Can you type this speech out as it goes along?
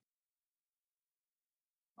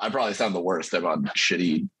I probably sound the worst. I'm on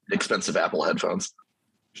shitty, expensive Apple headphones.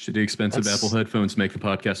 Shitty, expensive Apple headphones make the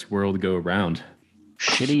podcast world go around.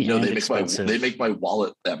 Shitty and expensive. They make my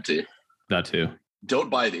wallet empty. That too. Don't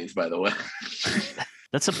buy these, by the way.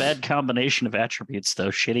 That's a bad combination of attributes, though.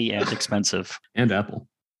 Shitty and expensive. And Apple.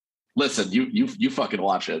 Listen, you fucking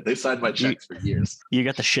watch it. They signed my checks for years. You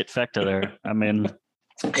got the shit fecta there. I mean,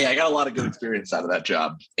 hey, I got a lot of good experience out of that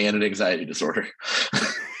job and an anxiety disorder.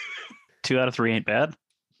 2 out of 3 ain't bad.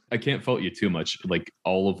 I can't fault you too much. Like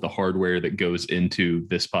all of the hardware that goes into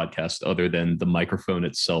this podcast, other than the microphone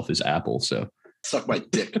itself, is Apple. So suck my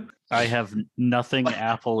dick. I have nothing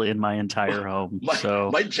Apple in my entire home.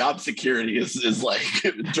 My job security is like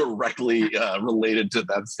directly related to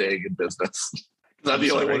them staying in business. I'm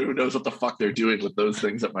the only one who knows what the fuck they're doing with those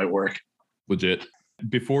things at my work. Legit.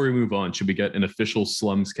 Before we move on, should we get an official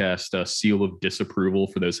Slumscast seal of disapproval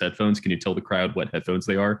for those headphones? Can you tell the crowd what headphones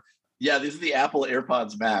they are? Yeah, these are the Apple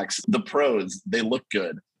AirPods Max. The pros, they look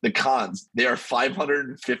good. The cons, they are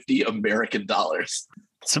 $550 American dollars.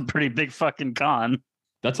 It's a pretty big fucking con.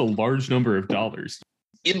 That's a large number of dollars.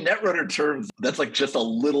 In Netrunner terms, that's like just a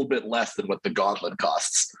little bit less than what the Gauntlet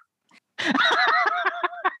costs.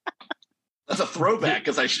 That's a throwback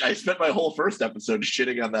because I spent my whole first episode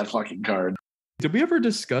shitting on that fucking card. Did we ever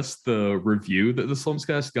discuss the review that the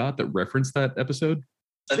Slumscast got that referenced that episode?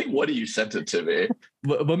 I think one of you sent it to me.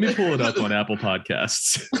 Let me pull it up on Apple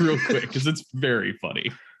Podcasts real quick because it's very funny.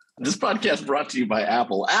 This podcast brought to you by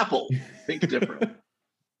Apple. Apple, think different.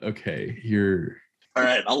 Okay, here. All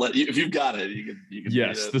right, I'll let you. If you've got it, you can.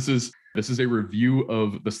 Yes, this is a review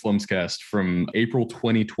of the Slumscast from April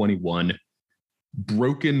 2021.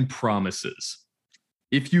 Broken Promises.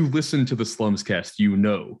 If you listen to the Slumscast, you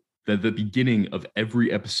know that at the beginning of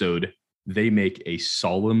every episode, they make a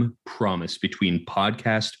solemn promise between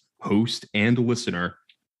podcast host and listener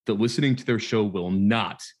that listening to their show will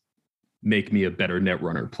not make me a better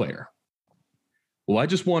Netrunner player. Well, I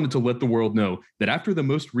just wanted to let the world know that after the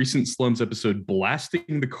most recent Slums episode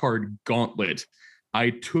blasting the card Gauntlet,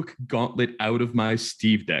 I took Gauntlet out of my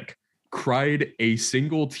Steve deck, cried a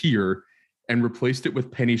single tear, and replaced it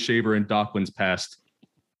with Penny Shaver and Docklands Past,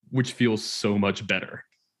 which feels so much better.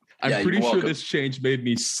 I'm pretty sure this change made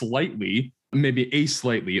me slightly,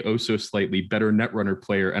 oh so slightly better Netrunner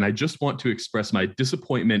player. And I just want to express my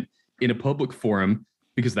disappointment in a public forum,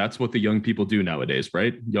 because that's what the young people do nowadays,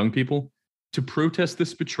 right? Young people. To protest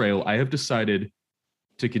this betrayal, I have decided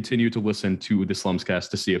to continue to listen to the Slumscast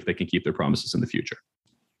to see if they can keep their promises in the future.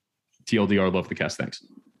 TLDR, love the cast. Thanks.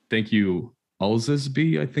 Thank you,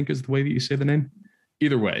 Alzesby, I think is the way that you say the name.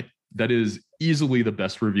 Either way, that is easily the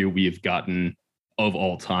best review we have gotten of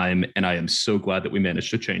all time, and I am so glad that we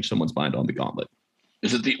managed to change someone's mind on the Gauntlet.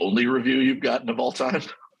 Is it the only review you've gotten of all time?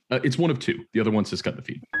 It's one of 2. The other one's just cut the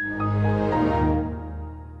feed.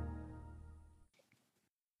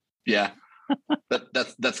 Yeah,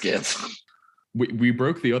 that's Gans. We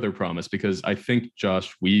broke the other promise because I think,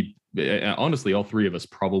 Josh, we honestly, all 3 of us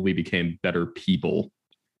probably became better people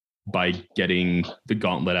by getting the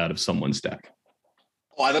Gauntlet out of someone's deck.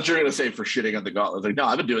 Oh, I thought you were going to say for shitting on the Gauntlet. Like, no,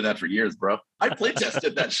 I've been doing that for years, bro. I play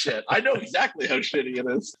tested that shit. I know exactly how shitty it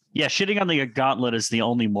is. Yeah, shitting on the Gauntlet is the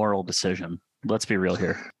only moral decision. Let's be real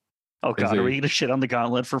here. Oh, God, are we going to shit on the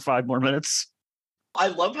Gauntlet for 5 more minutes? I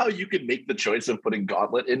love how you can make the choice of putting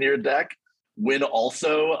Gauntlet in your deck when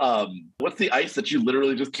also, what's the ice that you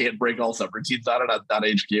literally just can't break all subroutines on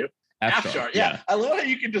HQ? Afshar. Yeah. I love how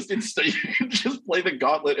you can just play the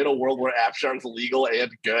Gauntlet in a world where Afshar is legal and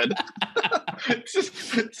good. it's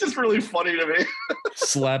just really funny to me.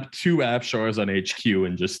 Slap 2 Afshars on HQ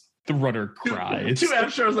and just the runner cries. 2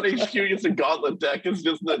 Afshars on HQ against a Gauntlet deck is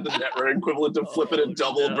just the Netrunner equivalent to flipping a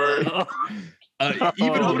double bird. You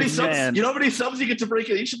know how many subs you get to break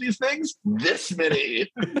in each of these things? This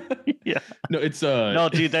many. Yeah. No, it's no,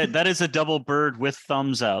 dude, that is a double bird with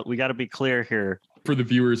thumbs out. We got to be clear here. For the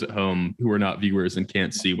viewers at home who are not viewers and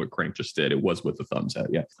can't see what Crank just did, it was with the thumbs out.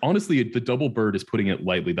 Yeah. Honestly, the double bird is putting it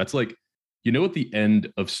lightly. That's like, you know, at the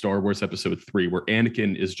end of Star Wars Episode 3, where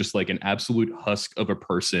Anakin is just like an absolute husk of a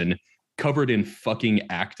person covered in fucking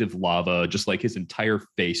active lava, just like his entire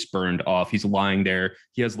face burned off. He's lying there.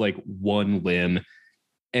 He has like 1 limb,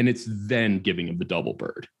 and it's then giving him the double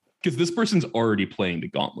bird because this person's already playing the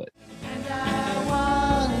Gauntlet. And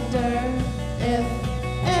I wonder if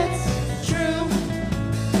it's true.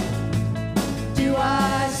 Do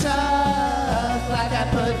I suck like I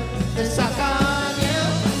put the suck on you?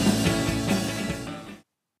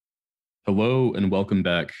 Hello and welcome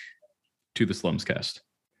back to the Slumscast.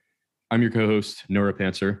 I'm your co-host, Nora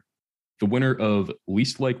Pantser, the winner of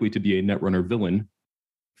Least Likely to be a Netrunner Villain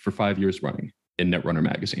for 5 years running in Netrunner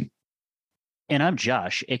magazine. And I'm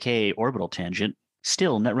Josh, aka Orbital Tangent,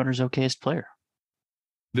 still Netrunner's okayest player.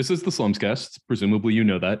 This is the Slumscast. Presumably you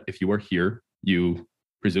know that. If you are here, you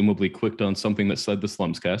presumably clicked on something that said the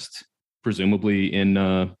Slumscast, presumably in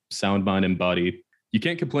sound, mind, and body. You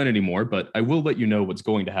can't complain anymore, but I will let you know what's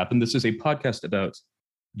going to happen. This is a podcast about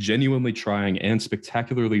genuinely trying and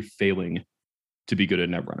spectacularly failing to be good at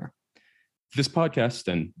Netrunner. This podcast,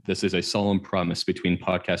 and this is a solemn promise between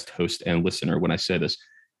podcast host and listener when I say this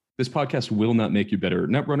podcast will not make you better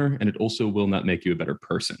at Netrunner, and it also will not make you a better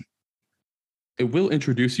person. It will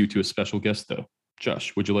introduce you to a special guest, though.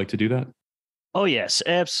 Josh, would you like to do that? Oh, yes,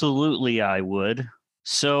 absolutely, I would.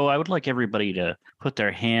 So I would like everybody to put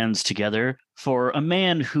their hands together for a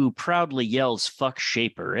man who proudly yells "fuck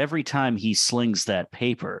Shaper" every time he slings that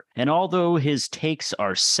paper. And although his takes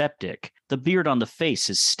are septic, the beard on the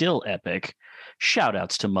face is still epic.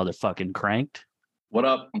 Shoutouts to motherfucking Cranked. What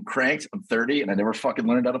up? I'm Cranked. I'm 30, and I never fucking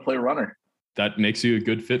learned how to play runner. That makes you a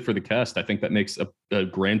good fit for the cast. I think that makes a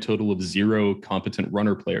grand total of 0 competent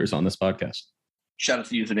runner players on this podcast. Shout out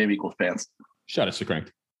to username equals pants. Shout out to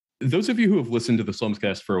Cranked. Those of you who have listened to the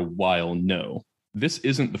Slumscast for a while know this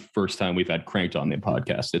isn't the first time we've had Cranked on the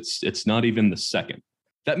podcast. It's not even the second.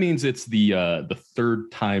 That means it's the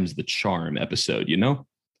third time's the charm episode, you know?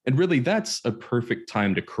 And really, that's a perfect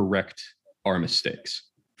time to correct our mistakes.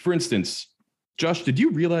 For instance, Josh, did you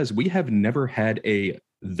realize we have never had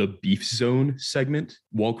the Beef Zone segment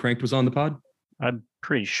while Cranked was on the pod? I'm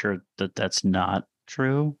pretty sure that that's not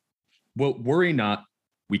true. Well, worry not.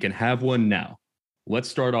 We can have one now. Let's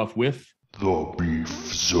start off with The Beef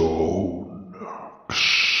Zone.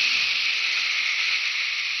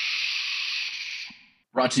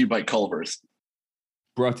 Brought to you by Culver's.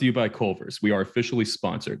 Brought to you by Culver's. We are officially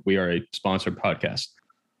sponsored. We are a sponsored podcast.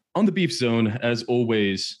 On the Beef Zone, as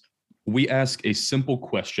always, we ask a simple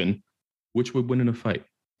question: which would win in a fight?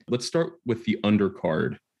 Let's start with the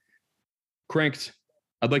undercard. Cranked,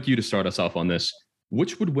 I'd like you to start us off on this.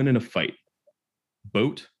 Which would win in a fight?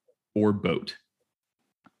 Boat or boat?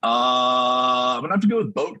 I'm gonna have to go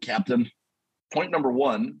with boat, Captain. Point number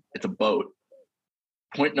 1, it's a boat.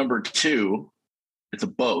 Point number 2, it's a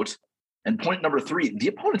boat. And point number 3, the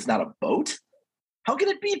opponent's not a boat. How can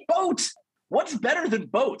it be boat? What's better than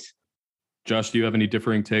boat? Josh, do you have any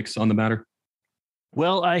differing takes on the matter?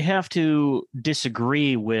 Well, I have to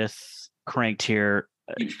disagree with Cranked here.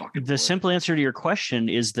 The simple answer to your question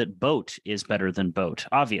is that boat is better than boat,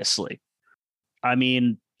 obviously. I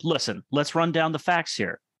mean, listen, let's run down the facts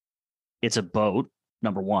here. It's a boat,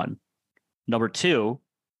 number 1. Number 2,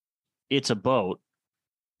 it's a boat.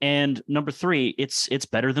 And number 3, it's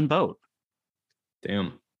better than boat.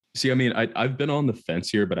 Damn. See, I mean, I've been on the fence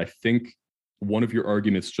here, but I think one of your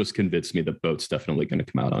arguments just convinced me that boat's definitely going to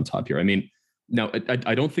come out on top here. I mean, now,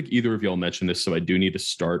 I don't think either of y'all mentioned this, so I do need to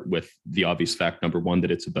start with the obvious fact, number 1,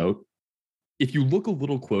 that it's a boat. If you look a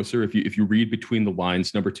little closer, if you read between the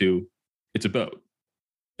lines, number 2, it's a boat.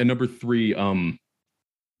 And number 3,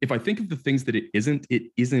 if I think of the things that it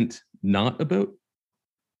isn't not a boat.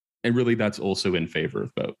 And really, that's also in favor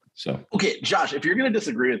of boat. So, okay, Josh, if you're going to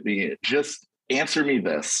disagree with me, just answer me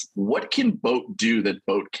this. What can boat do that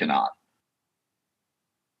boat cannot?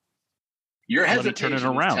 Your hesitation is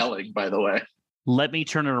telling, by the way. Let me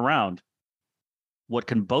turn it around. What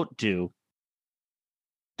can boat do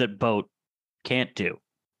that boat can't do?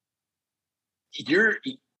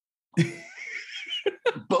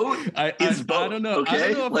 Boat is boat. I don't know. Okay?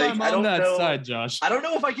 I don't know if I'm on that side, Josh. I don't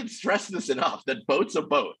know if I can stress this enough that boat's a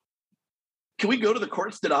boat. Can we go to the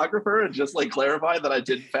court stenographer and just clarify that I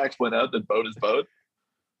did in fact point out that boat is boat?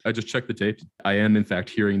 I just checked the tape. I am in fact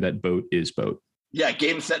hearing that boat is boat. Yeah,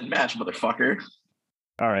 game, set, and match, motherfucker.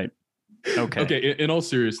 All right. Okay. Okay, in all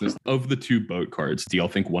seriousness, of the 2 boat cards, do y'all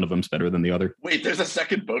think one of them's better than the other? Wait, there's a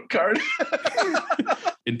second boat card?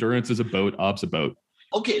 Endurance is a boat, Ob's a boat.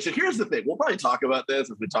 Okay, so here's the thing. We'll probably talk about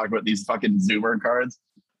this as we talk about these fucking Zoomer cards.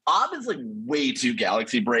 Ob is way too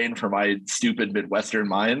galaxy brain for my stupid Midwestern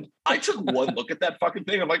mind. I took one look at that fucking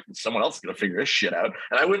thing. I'm like, someone else is going to figure this shit out.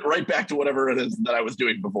 And I went right back to whatever it is that I was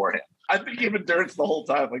doing beforehand. I became Endurance the whole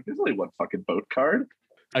time. There's only one fucking boat card.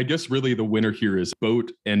 I guess really the winner here is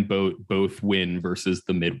boat and boat both win versus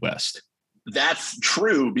the Midwest. That's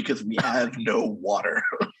true because we have no water.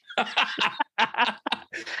 I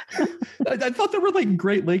thought there were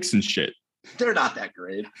Great Lakes and shit. They're not that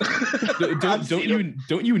great.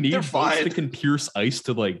 don't you need boats that can pierce ice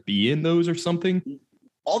to be in those or something?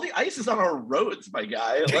 All the ice is on our roads, my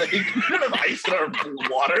guy. We don't have ice in our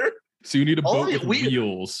water. So you need a boat with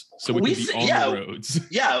wheels so it can be on the roads.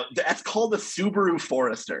 Yeah, that's called the Subaru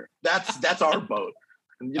Forester. That's our boat.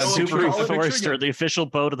 Subaru Forester, the official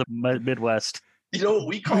boat of the Midwest. You know what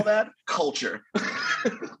we call that? Culture.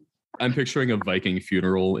 I'm picturing a Viking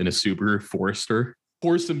funeral in a Subaru Forester.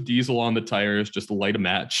 Pour some diesel on the tires, just light a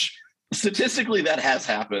match. Statistically, that has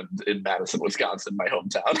happened in Madison, Wisconsin, my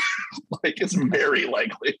hometown. Like, it's very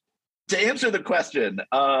likely. To answer the question,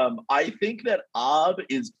 I think that Ob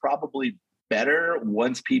is probably better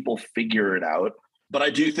once people figure it out. But I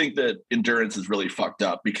do think that endurance is really fucked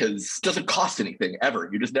up because it doesn't cost anything ever.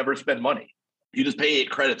 You just never spend money. You just pay 8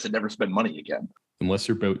 credits and never spend money again. Unless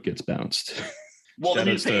your boat gets bounced. Well, then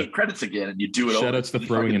you pay 8 credits again and you do it over. Shout outs to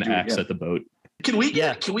throwing an axe at the boat. Can we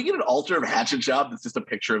get an altar of Hatchet Job that's just a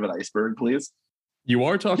picture of an iceberg, please? You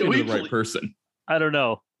are talking to the right person. I don't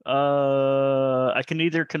know. I can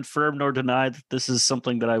neither confirm nor deny that this is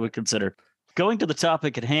something that I would consider. Going to the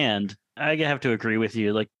topic at hand, I have to agree with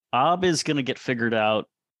you. Like, Ob is going to get figured out,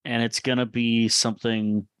 and it's going to be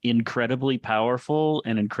something incredibly powerful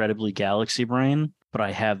and incredibly galaxy brain, but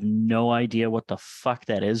I have no idea what the fuck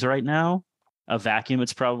that is right now. A vacuum,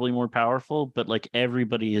 it's probably more powerful, but like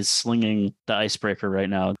everybody is slinging the icebreaker right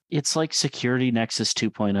now. It's like Security Nexus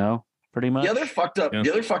 2.0, pretty much. The other fucked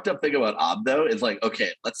up thing about Ob though is like, okay,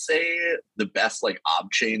 let's say the best like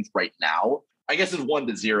Ob chains right now, I guess is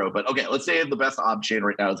 1-0, but okay, let's say the best Ob chain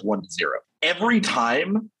right now is 1-0. Every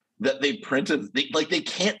time that they printed, they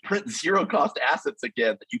can't print zero cost assets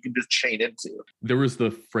again that you can just chain into. There was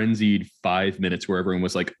the frenzied 5 minutes where everyone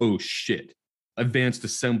was like, oh shit, advanced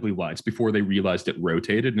assembly lines, before they realized it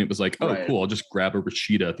rotated. And it was like, oh, right. Cool, I'll just grab a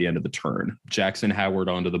Rashida at the end of the turn. Jackson Howard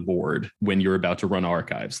onto the board when you're about to run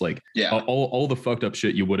archives. Like, yeah, all the fucked up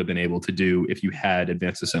shit you would have been able to do if you had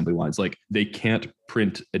advanced assembly lines. Like, they can't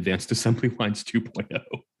print advanced assembly lines 2.0.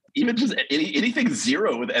 Even just anything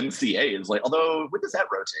 0 with MCA is like, although when does that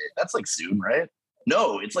rotate? That's like soon, right?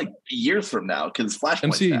 No, it's like years from now because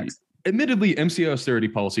Flashpoint stacks. Admittedly, MCA austerity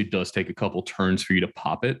policy does take a couple turns for you to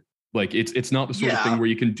pop it. Like, it's not the sort of thing where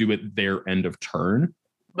you can do it their end of turn.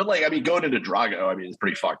 But like, I mean, going into Drago, I mean, it's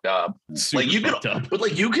pretty fucked up. Super fucked up. But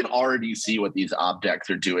like, you can already see what these Ob decks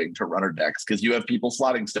are doing to runner decks because you have people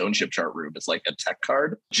slotting Stone Ship Chart Room as like a tech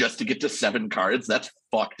card just to get to 7 cards. That's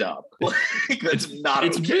fucked up. Like, that's not.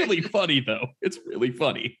 It's really funny though. It's really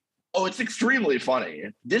funny. Oh, it's extremely funny.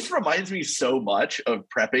 This reminds me so much of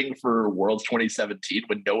prepping for Worlds 2017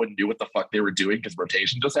 when no one knew what the fuck they were doing because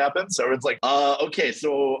rotation just happened. So it's like, okay,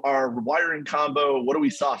 so our wiring combo, what are we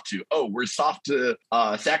soft to? Oh, we're soft to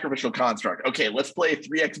Sacrificial Construct. Okay, let's play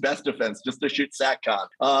 3x best defense just to shoot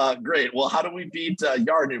SatCon. Great. Well, how do we beat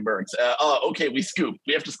Yarnu Mercs? Okay, we scoop.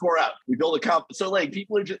 We have to score out. We build a comp. So like,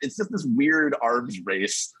 people are it's just this weird arms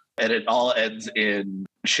race, and it all ends in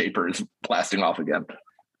Shapers blasting off again.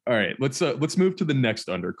 All right, let's move to the next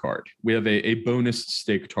undercard. We have a bonus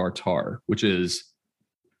stake tartar, which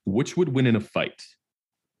would win in a fight?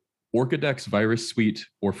 Orchidex Virus Suite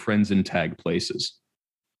or Friends in Tag Places?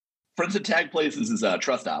 Friends in Tag Places is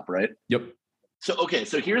Trust Op, right? Yep. So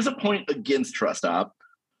here's a point against Trust Op.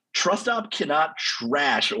 Trust Op cannot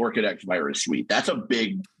trash Orchidex Virus Suite. That's a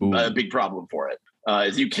big problem for it.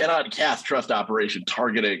 Is you cannot cast Trust Operation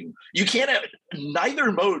targeting. You can't have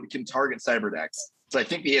neither mode can target Cyberdecks. So I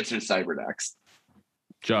think the answer is Cyberdecks.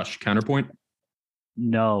 Josh, counterpoint?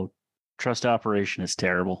 No, Trust Operation is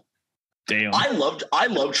terrible. Damn. I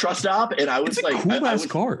love Trust Op, and I was it's a like, cool ass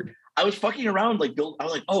card. I was fucking around like I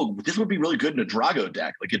was like, oh, this would be really good in a Drago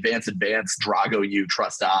deck, like advance, Drago you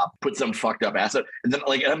Trust Op, put some fucked up asset, and then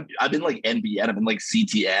like I've been like NBN, I've been like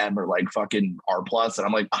CTM or like fucking R+, and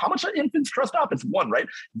I'm like, how much infants Trust Op? It's 1, right?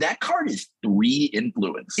 That card is 3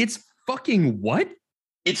 influence. It's fucking what?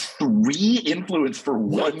 It's 3 influence for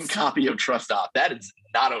 1 copy of Trust Op. That is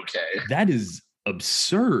not okay. That is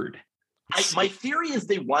absurd. My theory is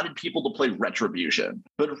they wanted people to play Retribution.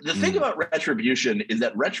 But the thing about Retribution is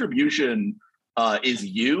that Retribution is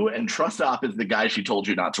you, and Trust Op is the guy she told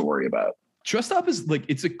you not to worry about. Trust Op is like,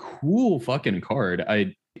 it's a cool fucking card.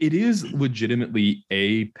 It is legitimately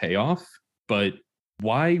a payoff, but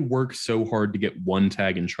why work so hard to get 1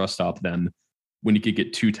 tag and Trust Op them when you could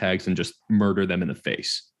get 2 tags and just murder them in the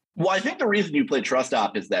face? Well, I think the reason you play Trust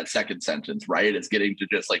Op is that second sentence, right? It's getting to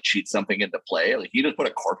just like cheat something into play. Like you just put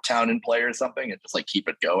a Corp Town in play or something and just like keep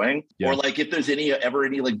it going. Yeah. Or like if there's ever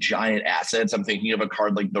any like giant assets, I'm thinking of a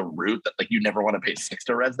card like the Root that like you never want to pay 6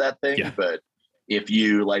 to res that thing. Yeah. But if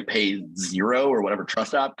you like pay 0 or whatever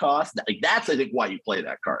Trust Op costs, like that's I think why you play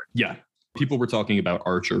that card. Yeah. People were talking about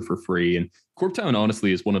Archer for free, and Corp Town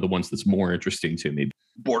honestly is one of the ones that's more interesting to me.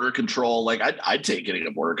 Border control, like I'd take getting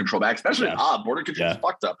a border control back, especially Border control is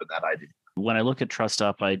fucked up in that idea. When I look at Trust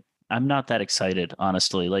Up, I I'm not that excited,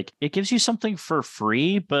 honestly. Like, it gives you something for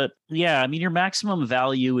free, but yeah, I mean, your maximum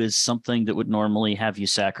value is something that would normally have you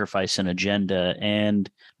sacrifice an agenda. And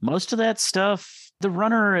most of that stuff, the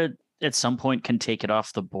runner at some point can take it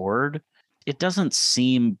off the board. It doesn't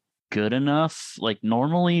seem good enough. Like,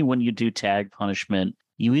 normally when you do tag punishment,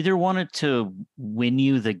 you either want it to win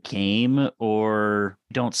you the game or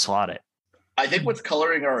don't slot it. I think what's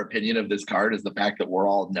coloring our opinion of this card is the fact that we're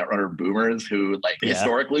all Netrunner boomers who, like,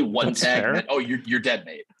 historically one tag meant, oh, you're dead,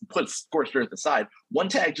 mate. Put Scorched Earth aside. One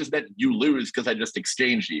tag just meant you lose because I just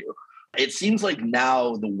exchanged you. It seems like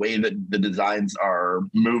now the way that the designs are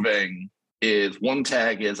moving is one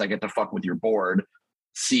tag is I get to fuck with your board.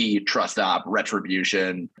 C, Trust Op,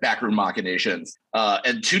 Retribution, Backroom Machinations.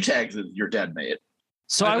 And 2 tags is you're dead, mate.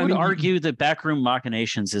 So I would argue that Backroom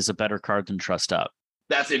Machinations is a better card than Trust Up.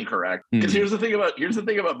 That's incorrect. Because here's the thing about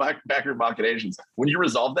Backroom Machinations. When you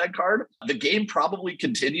resolve that card, the game probably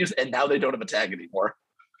continues, and now they don't have a tag anymore.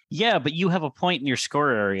 Yeah, but you have a point in your score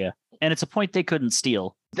area, and it's a point they couldn't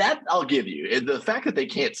steal. That I'll give you. The fact that they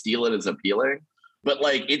can't steal it is appealing, but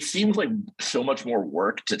like it seems like so much more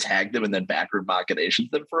work to tag them and then Backroom Machinations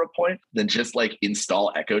them for a point than just like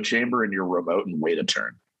install Echo Chamber in your remote and wait a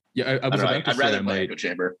turn. Yeah, I'd rather play Echo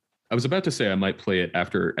Chamber. I was about to say I might play it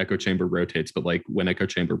after Echo Chamber rotates, but like when Echo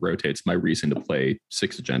Chamber rotates, my reason to play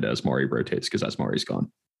 6 Agenda Asmari rotates because Asmari's gone.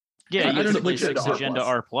 Yeah, I you don't play know, 6 Agenda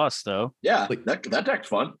R+, though. Yeah, like that deck's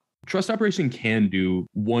fun. Trust Operation can do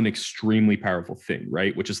one extremely powerful thing,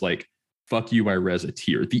 right? Which is like, fuck you, I res a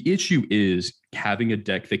tier. The issue is having a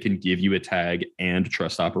deck that can give you a tag and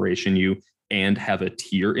Trust Operation you and have a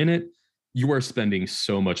tier in it. You are spending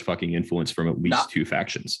so much fucking influence from at least 2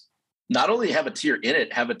 factions. Not only have a tier in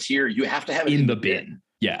it, have a tier, you have to have it in the bin.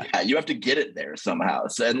 Yeah, you have to get it there somehow.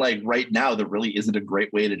 So, and like right now, there really isn't a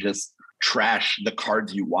great way to just trash the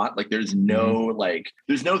cards you want. Like there's no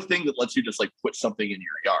there's no thing that lets you just like put something in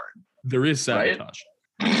your yard. There is sabotage.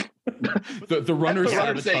 Right? the runners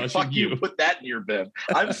saying, fuck you, put that in your bin.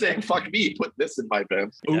 I'm saying, fuck me, put this in my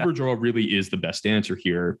bin. Overdraw really is the best answer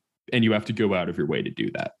here, and you have to go out of your way to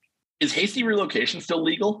do that. Is Hasty Relocation still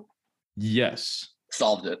legal? Yes.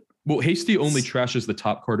 Solved it. Well, Hasty only trashes the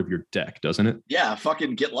top card of your deck, doesn't it? Yeah,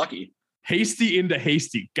 fucking get lucky. Hasty into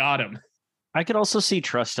Hasty. Got him. I could also see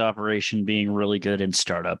Trust Operation being really good in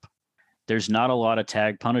startup. There's not a lot of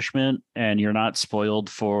tag punishment, and you're not spoiled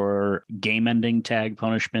for game-ending tag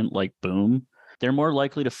punishment like Boom. They're more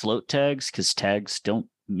likely to float tags because tags don't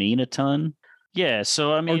mean a ton. Yeah,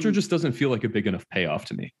 so I mean... Archer just doesn't feel like a big enough payoff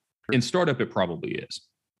to me. In startup, it probably is.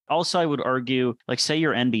 Also, I would argue, like, say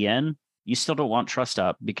you're NBN, you still don't want Trust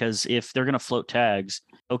Up because if they're going to float tags,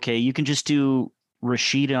 okay, you can just do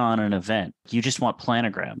Rashida on an event. You just want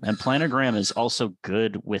Planogram, and Planogram is also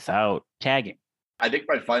good without tagging. I think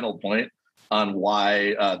my final point on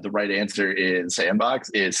why the right answer is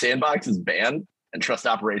Sandbox is banned and Trust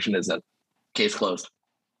Operation isn't. Case closed.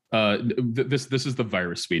 This is the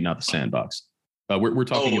virus suite, not the Sandbox. We're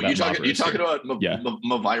talking about you're talking about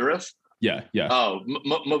Mavirus? Yeah. Oh,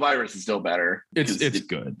 Mavirus is still better. It's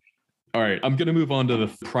good. All right, I'm going to move on to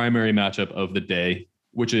the primary matchup of the day,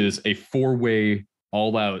 which is a 4-way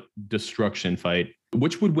all-out destruction fight.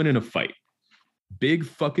 Which would win in a fight? Big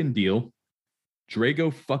fucking Deal,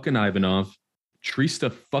 Drago fucking Ivanov,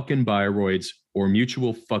 Trista fucking Bioroids, or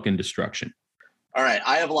Mutual fucking Destruction? All right,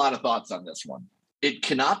 I have a lot of thoughts on this one. It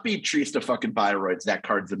cannot be Trista fucking Bioroids. That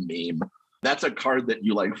card's a meme. That's a card that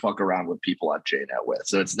you like fuck around with people on JNet with.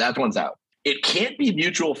 So that one's out. It can't be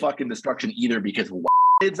Mutual fucking Destruction either because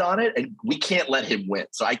is on it and we can't let him win.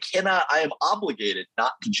 So I am obligated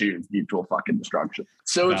not to choose Mutual fucking Destruction.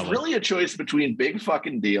 So Valid. It's really a choice between Big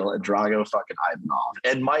fucking Deal and Drago fucking Ivanov.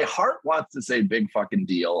 And my heart wants to say Big fucking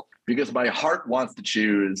Deal because my heart wants to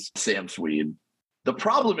choose Sam Swede. The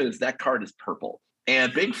problem is that card is purple.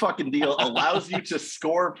 And Big fucking Deal allows you to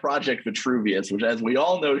score Project Vitruvius, which as we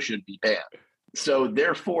all know should be banned. So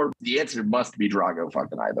therefore the answer must be Drago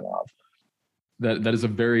fucking Ivanov. That is a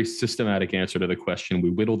very systematic answer to the question. We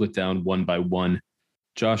whittled it down one by one.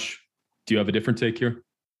 Josh, do you have a different take here?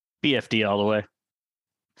 BFD all the way.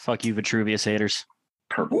 Fuck you, Vitruvius haters.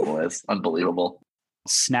 Purple boys. Unbelievable.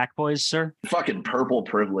 Snack boys, sir. Fucking purple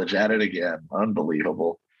privilege at it again.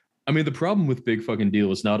 Unbelievable. I mean, the problem with Big fucking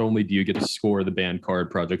Deal is not only do you get to score the banned card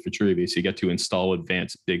Project Vitruvius, you get to install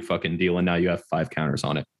advanced Big fucking Deal, and now you have 5 counters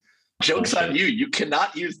on it. Joke's on you. You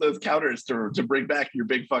cannot use those counters to bring back your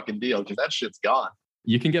Big fucking Deal because that shit's gone.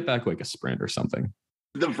 You can get back like a sprint or something.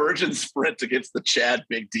 The Virgin sprint against the Chad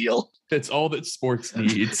Big Deal. It's all that Sports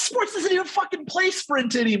needs. Sports doesn't even fucking play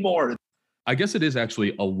sprint anymore. I guess it is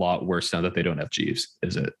actually a lot worse now that they don't have Jeeves,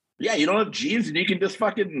 is it? Yeah, you don't have Jeeves, and you can just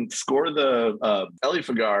fucking score the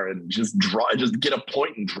Elifagar and just get a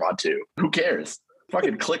point and draw 2. Who cares?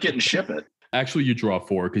 Fucking click it and ship it. Actually, you draw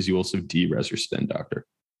 4 because you also de-res your Spin Doctor.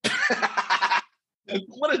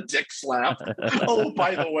 What a dick slap. Oh,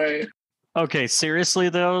 by the way. Okay, seriously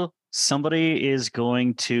though, somebody is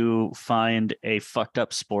going to find a fucked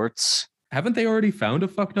up sports. Haven't they already found a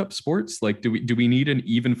fucked up sports? Like, do we need an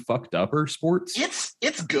even fucked upper sports?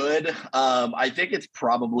 It's good. I think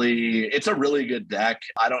it's a really good deck.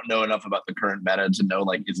 I don't know enough about the current meta to know,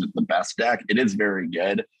 like, is it the best deck? It is very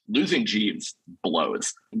good. Losing Jeeves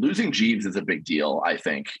blows. Losing Jeeves is a big deal, I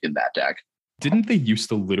think, in that deck. Didn't they used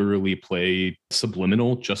to literally play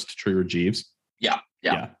Subliminal just to trigger Jeeves? Yeah.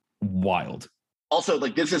 Wild. Also,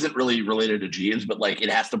 like, this isn't really related to Jeeves, but like, it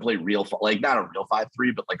has to play real, like, not a real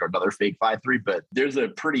 5-3, but like another fake 5-3. But there's a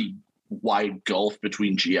pretty wide gulf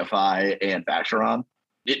between GFI and Vacheron,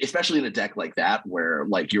 especially in a deck like that, where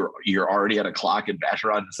like you're already at a clock and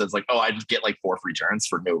Vacheron says like, oh, I just get like 4 free turns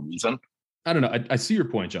for no reason. I don't know. I see your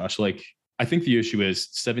point, Josh. Like, I think the issue is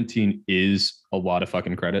 17 is a lot of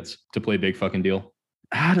fucking credits to play big fucking deal.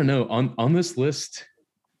 I don't know. On this list,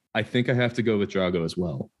 I think I have to go with Drago as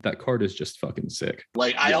well. That card is just fucking sick.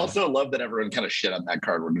 Like, I also love that everyone kind of shit on that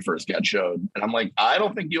card when it first got shown. And I'm like, I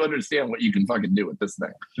don't think you understand what you can fucking do with this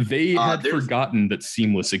thing. They had forgotten that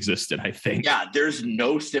Seamless existed, I think. Yeah, there's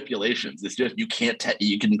no stipulations. It's just you can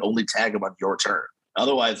only tag them on your turn.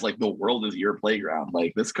 Otherwise, like, the world is your playground.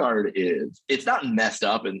 Like, this card it's not messed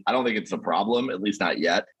up, and I don't think it's a problem, at least not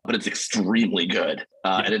yet, but it's extremely good.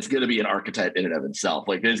 And it's going to be an archetype in and of itself.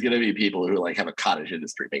 Like, there's going to be people who like have a cottage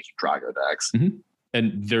industry making Drago decks. Mm-hmm.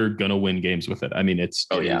 And they're going to win games with it. I mean,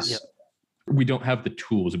 we don't have the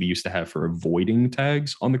tools we used to have for avoiding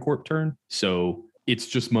tags on the Corp turn. So it's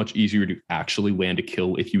just much easier to actually land a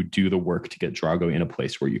kill if you do the work to get Drago in a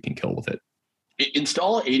place where you can kill with it.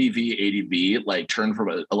 Install ADV, like, turn from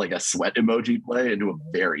a sweat emoji play into a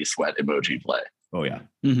very sweat emoji play. Oh, yeah.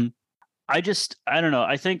 Mm-hmm. I don't know.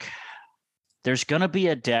 I think there's going to be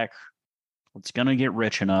a deck that's going to get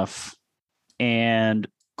rich enough, and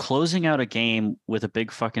closing out a game with a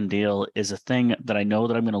big fucking deal is a thing that I know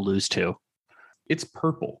that I'm going to lose to. It's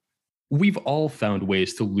purple. We've all found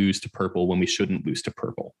ways to lose to purple when we shouldn't lose to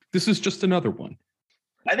purple. This is just another one.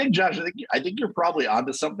 I think, Josh, I think you're probably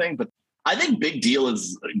onto something, but I think Big Deal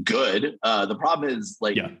is good. The problem is,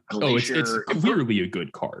 like, Glacier. It's clearly a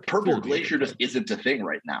good card. Purple Glacier just isn't a thing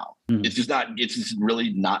right now. Mm-hmm. It's just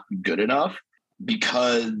really not good enough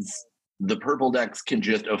because the purple decks can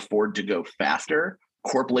just afford to go faster.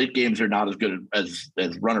 Corp late games are not as good as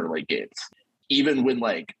runner late games. Even when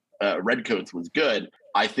like Redcoats was good,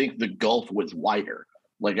 I think the gulf was wider.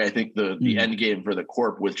 Like, I think the end game for the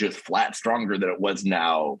Corp was just flat stronger than it was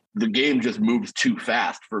now. The game just moves too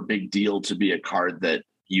fast for Big Deal to be a card that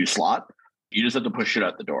you slot. You just have to push it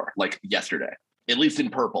out the door, like yesterday, at least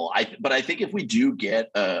in purple. But I think if we do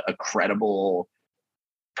get a credible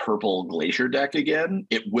purple Glacier deck again,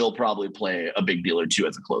 it will probably play a Big Deal or 2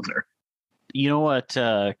 as a closer. You know what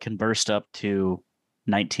can burst up to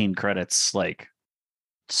 19 credits, like,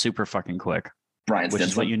 super fucking quick? Brian Which Stinson.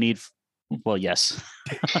 is what you need. Well, yes,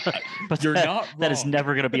 but you're not wrong. That is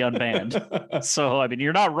never going to be unbanned. So, I mean,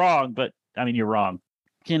 you're not wrong, but I mean, you're wrong.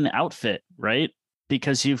 Can outfit, right?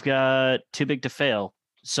 Because you've got too big to fail.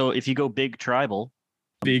 So if you go big tribal.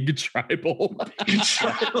 Big tribal.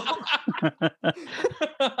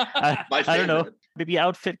 I don't know. Maybe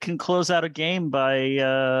outfit can close out a game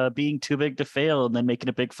by being too big to fail and then making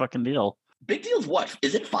a big fucking deal. Big Deal's what?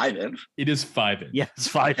 Is it 5-inch? It is 5-inch. Yeah, it's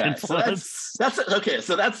 5 influence.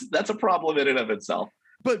 So that's a problem in and of itself.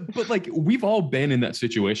 But like, we've all been in that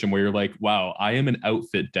situation where you're like, wow, I am an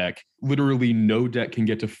outfit deck. Literally no deck can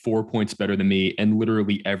get to 4 points better than me, and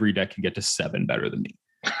literally every deck can get to 7 better than me.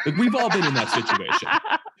 Like, we've all been in that situation.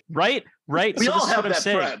 Right. We all have that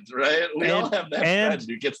friend, right? We all have that friend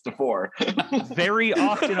who gets to 4. Very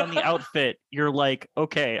often on the outfit, you're like,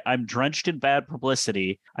 okay, I'm drenched in bad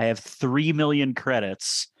publicity. I have 3 million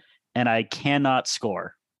credits, and I cannot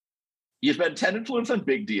score. You spend 10 influence on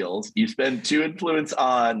Big Deals. You spend 2 influence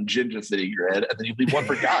on Jinja City Grid, and then you leave 1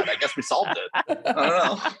 for God. I guess we solved it. I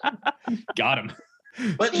don't know. Got him.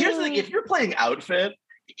 But here's the thing. If you're playing outfit,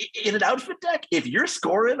 in an outfit deck, if you're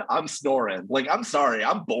scoring, I'm snoring. Like, I'm sorry,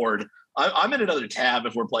 I'm bored. I'm in another tab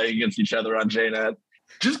if we're playing against each other on JNet.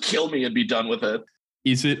 Just kill me and be done with it.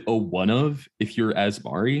 Is it a one of if you're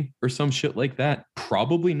Asmari or some shit like that?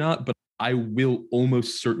 Probably not, but I will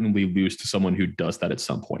almost certainly lose to someone who does that at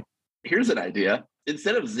some point. Here's an idea.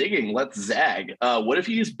 Instead of zigging, let's zag. What if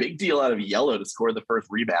you use Big Deal out of yellow to score the first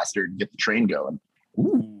remaster and get the train going?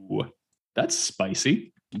 Ooh, that's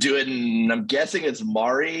spicy. I'm guessing it's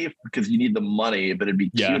Mari because you need the money, but it'd be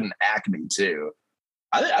cute in Acme too.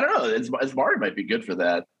 I don't know. Mari might be good for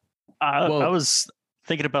that. I was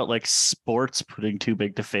thinking about like sports putting Too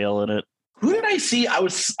Big to Fail in it. Who did I see? I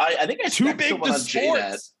think I Too Big to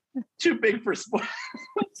Sports. Too big for sports.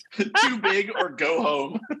 Too big or go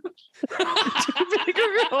home. Too big or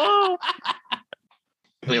go home.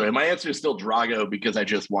 Anyway, my answer is still Drago because I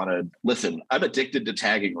just want to listen. I'm addicted to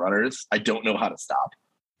tagging runners. I don't know how to stop.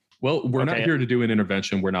 Well, we're not here to do an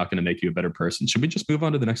intervention. We're not going to make you a better person. Should we just move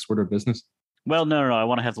on to the next order of business? Well, no. I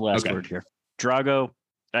want to have the last word here. Drago,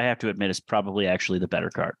 I have to admit, is probably actually the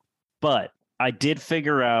better card. But I did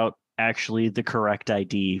figure out actually the correct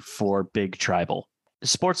ID for Big Tribal.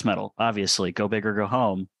 Sports medal, obviously. Go big or go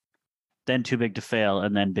home. Then Too Big to Fail,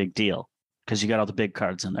 and then Big Deal. Because you got all the big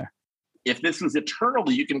cards in there. If this was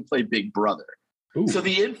Eternal, you can play Big Brother. Ooh. So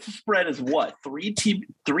the inf spread is what? Three Too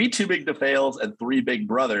Big to Fails and 3 Big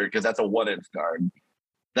Brother, because that's a 1-inf card.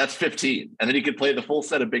 That's 15. And then you could play the full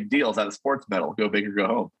set of Big Deals out of Sports Medal. Go big or go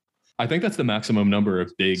home. I think that's the maximum number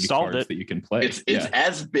of big cards that you can play. It's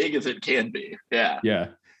as big as it can be. Yeah. Yeah.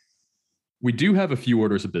 We do have a few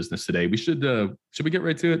orders of business today. We should we get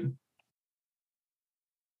right to it?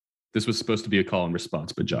 This was supposed to be a call and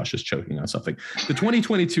response, but Josh is choking on something. The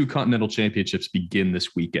 2022 Continental Championships begin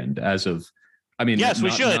this weekend Yes, we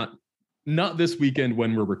should. Not this weekend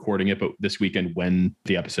when we're recording it, but this weekend when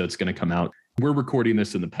the episode's going to come out. We're recording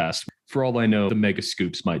this in the past. For all I know, the mega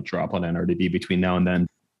scoops might drop on NRDB between now and then.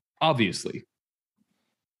 Obviously,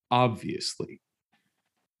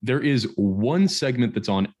 there is one segment that's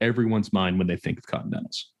on everyone's mind when they think of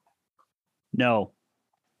Continentals. No,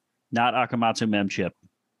 not Akamatsu Memchip.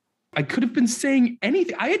 I could have been saying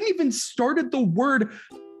anything. I hadn't even started the word.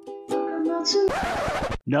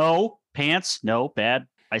 No, pants. No, bad.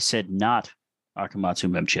 I said not Akamatsu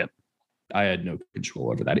Memchip. I had no control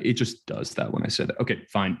over that. It just does that when I said that. Okay,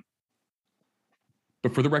 fine.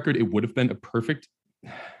 But for the record, it would have been a perfect...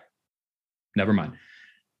 Never mind.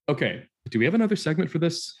 Okay, do we have another segment for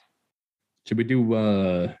this? Should we do...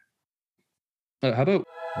 how about...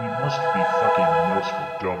 We must be fucking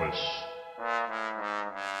Nostradamus.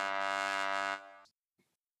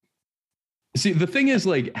 See, the thing is,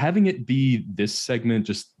 like, having it be this segment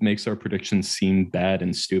just makes our predictions seem bad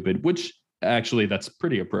and stupid, which actually that's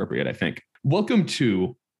pretty appropriate, I think. Welcome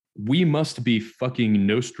to We Must Be Fucking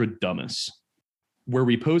Nostradamus, where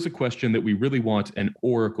we pose a question that we really want an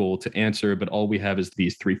oracle to answer, but all we have is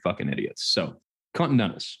these 3 fucking idiots. So,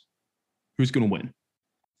 Continentals, who's going to win?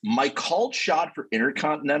 My called shot for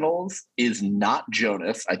Intercontinentals is not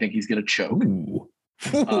Jonas. I think he's going to choke. Ooh.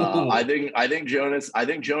 I think Jonas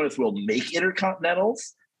will make Intercontinentals.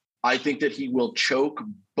 I think that he will choke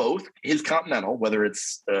both his Continental, whether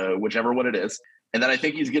it's whichever one it is, and then I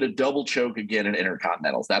think he's going to double choke again in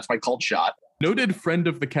Intercontinentals. That's my called shot. Noted friend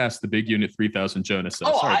of the cast, the Big Unit 3000 Jonas.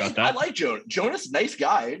 Sorry about that. I like Jonas. Jonas, nice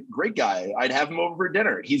guy, great guy. I'd have him over for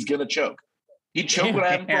dinner. He's going to choke. He'd choke when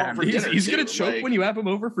I have him over for dinner. He's going to choke when you have him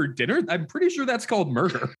over for dinner? I'm pretty sure that's called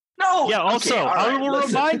murder. No. Yeah. Also, okay, I will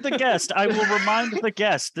remind the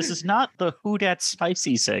guest. This is not the Who Dat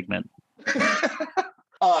Spicy segment.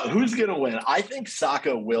 Who's gonna win? I think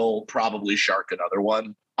Sokka will probably shark another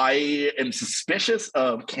one. I am suspicious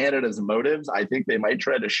of Canada's motives. I think they might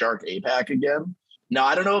try to shark APAC again. Now,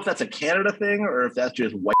 I don't know if that's a Canada thing or if that's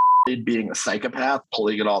just white being a psychopath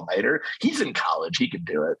pulling an all-nighter. He's in college. He can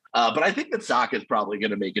do it. But I think that Sokka is probably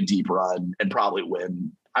going to make a deep run and probably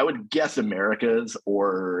win. I would guess Americas,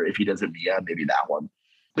 or if he doesn't, maybe that one.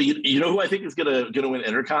 But you know who I think is gonna win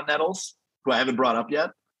Intercontinentals, who I haven't brought up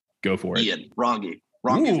yet? Go for it. Ian, Rongi.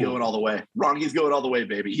 Rongi's going all the way. Rongi's going all the way,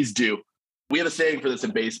 baby. He's due. We have a saying for this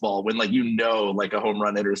in baseball. When a home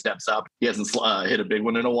run hitter steps up, he hasn't hit a big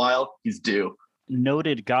one in a while, he's due.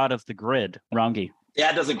 Noted god of the grid, Rongi.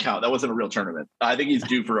 Yeah, it doesn't count. That wasn't a real tournament. I think he's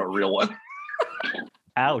due for a real one.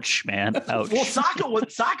 Ouch, man. Ouch. Well,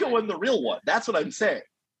 Sokka won the real one. That's what I'm saying.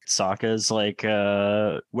 Sokka's like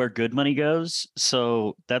where good money goes.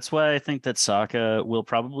 So that's why I think that Sokka will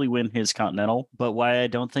probably win his Continental, but why I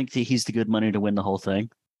don't think that he's the good money to win the whole thing.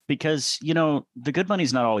 Because, the good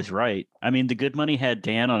money's not always right. I mean, the good money had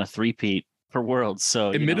Dan on a 3-peat for Worlds.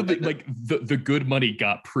 So admittedly, the good money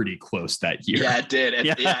got pretty close that year. Yeah, it did.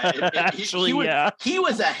 He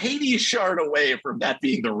was a Hades shard away from that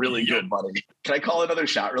being the really good money. Can I call another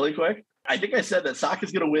shot really quick? I think I said that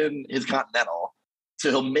Sokka's going to win his Continental. So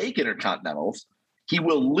he'll make Intercontinentals. He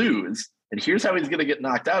will lose. And here's how he's going to get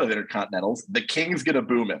knocked out of Intercontinentals. The King's going to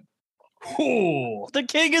boom him. Oh, the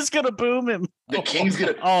king is gonna boom him. The king's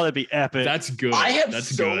gonna. Oh, that'd be epic. That's good. I have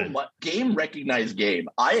That's so good. much game recognized game.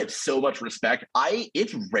 I have so much respect.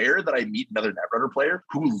 It's rare that I meet another Netrunner player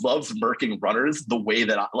who loves murking runners the way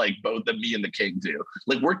that both me and the king do.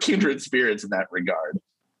 Like, we're kindred spirits in that regard.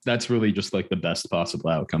 That's really just like the best possible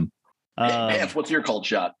outcome. Vance, what's your cult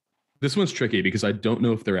shot? This one's tricky because I don't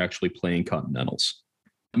know if they're actually playing Continentals.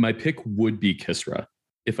 My pick would be Kisra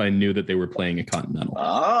if I knew that they were playing a Continental.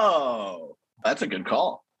 Oh, that's a good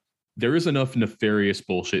call. There is enough nefarious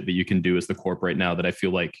bullshit that you can do as the corp right now that I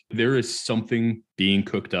feel like there is something being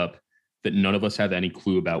cooked up that none of us have any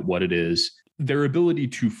clue about what it is. Their ability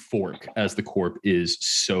to fork as the corp is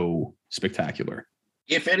so spectacular.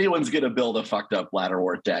 If anyone's going to build a fucked up Ladder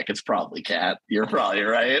Wart deck, it's probably Cat. You're probably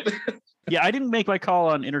right. Yeah, I didn't make my call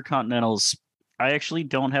on Intercontinentals. I actually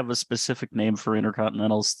don't have a specific name for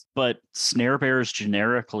Intercontinentals, but Snare Bears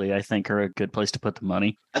generically, I think, are a good place to put the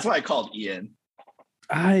money. That's why I called Ian.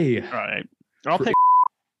 All right. I'll pick.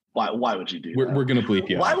 Why would you do that? We're gonna bleep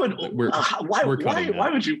you. Why out.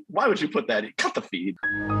 why would you put that in? Cut the feed.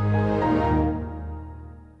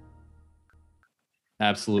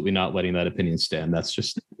 Absolutely not letting that opinion stand. That's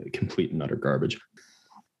just complete and utter garbage.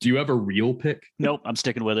 Do you have a real pick? Nope, I'm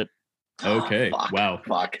sticking with it. Okay. Fuck. Wow.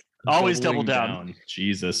 Always Doubling double down.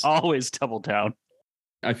 Jesus. Always double down.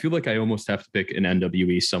 I feel like I almost have to pick an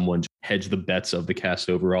NWE, someone to hedge the bets of the cast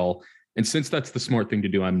overall. And since that's the smart thing to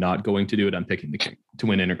do, I'm not going to do it. I'm picking the king to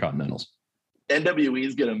win Intercontinentals. NWE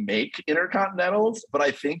is going to make Intercontinentals, but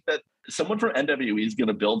I think that someone from NWE is going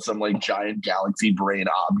to build some giant galaxy brain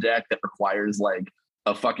ob deck that requires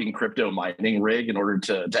a fucking crypto mining rig in order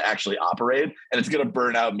to actually operate, and it's going to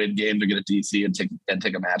burn out mid game to get a DC and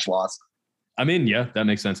take a match loss. I mean, yeah, that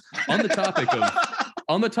makes sense. On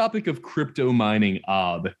the topic of crypto mining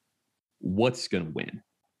ob, what's going to win?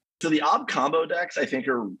 So the ob combo decks I think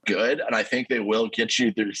are good, and I think they will get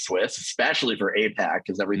you through Swiss, especially for APAC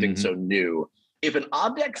because everything's so new. If an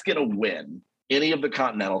ob deck's going to win any of the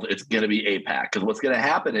Continentals, it's going to be APAC, because what's going to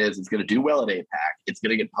happen is it's going to do well at APAC. It's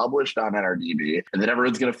going to get published on NRDB, and then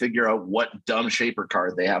everyone's going to figure out what dumb shaper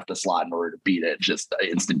card they have to slot in order to beat it just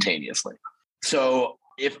instantaneously. So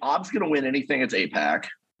if ob's going to win anything, it's APAC.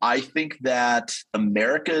 I think that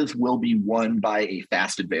America's will be won by a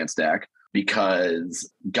fast advanced deck, because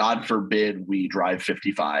God forbid we drive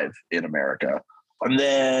 55 in America. And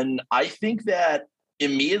then I think that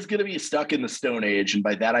EMEA is going to be stuck in the Stone Age, and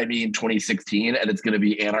by that I mean 2016, and it's going to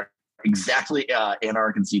be Anarch and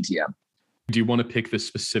CTM. Do you want to pick the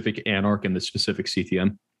specific Anarch and the specific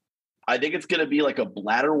CTM? I think it's going to be like a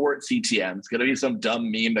Bladderwort CTM. It's going to be some dumb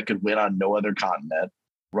meme that could win on no other continent.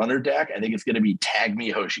 Runner deck, I think it's going to be Tag Me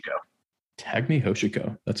Hoshiko. Tag Me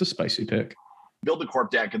Hoshiko. That's a spicy pick. Build the corp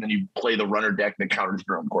deck, and then you play the runner deck that counters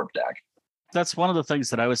your own corp deck. That's one of the things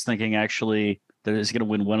that I was thinking, actually, that is going to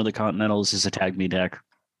win one of the Continentals is a Tag Me deck.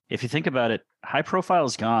 If you think about it, high profile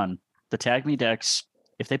is gone. The Tag Me decks,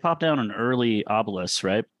 if they pop down an early Obelisk,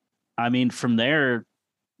 right? I mean, from there,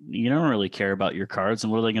 you don't really care about your cards.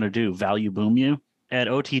 And what are they going to do? Value boom you? At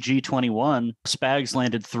OTG 21, Spags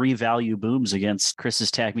landed 3 value booms against Chris's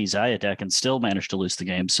Tag Me Zaya deck and still managed to lose the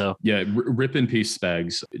game. So yeah, rip in peace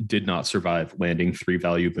Spags did not survive landing 3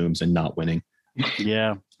 value booms and not winning.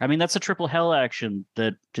 Yeah. I mean, that's a triple hell action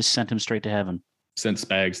that just sent him straight to heaven. Sent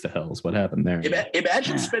Spags to hell is what happened there.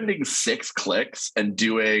 Imagine spending 6 clicks and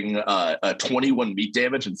doing a 21 meat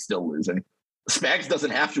damage and still losing. Spags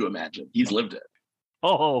doesn't have to imagine. He's lived it.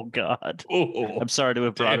 Oh, God. Oh, I'm sorry to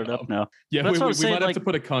have brought it up now. Yeah, we might have to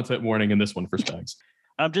put a content warning in this one for Spags.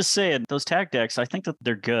 I'm just saying, those tag decks, I think that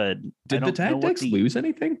they're good. Did the tag decks lose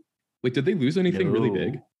anything? Like, did they lose anything really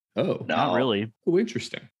big? Oh, no. Not really. Oh,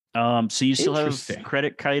 interesting. So you still have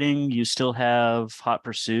Credit Kiting, you still have Hot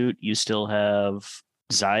Pursuit, you still have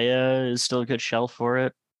Zaya is still a good shelf for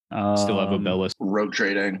it. Still have Obelisk. Rogue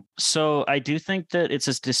Trading. So I do think that it's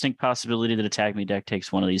a distinct possibility that a Tag Me deck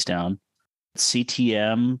takes one of these down.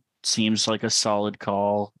 CTM seems like a solid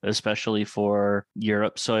call, especially for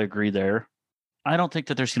Europe. So I agree there. I don't think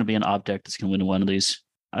that there's going to be an ob deck that's going to win one of these.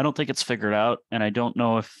 I don't think it's figured out. And I don't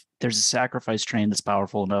know if there's a sacrifice train that's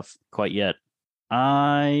powerful enough quite yet.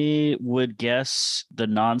 I would guess the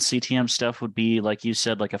non-CTM stuff would be, like you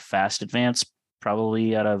said, like a fast advance,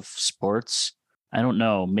 probably out of sports. I don't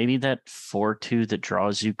know. Maybe that 4-2 that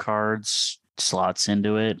draws you cards slots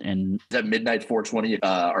into it. And that Midnight 420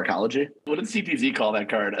 Arcology. What did CTZ call that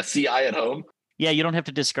card? A CI at home? Yeah, you don't have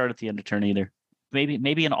to discard at the end of turn either.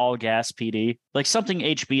 Maybe an all gas PD, like something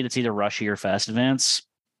HB that's either rushy or fast advance.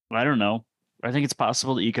 I don't know. I think it's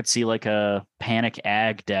possible that you could see like a Panic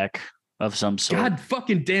Ag deck of some sort. God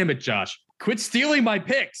fucking damn it, Josh. Quit stealing my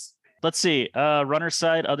picks. Let's see. Runner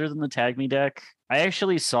side, other than the Tag Me deck, I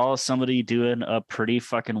actually saw somebody doing a pretty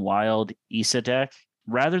fucking wild Issa deck.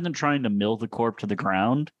 Rather than trying to mill the corp to the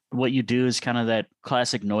ground, what you do is kind of that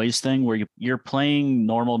classic noise thing where you're playing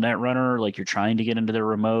normal Netrunner, like you're trying to get into their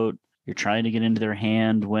remote, you're trying to get into their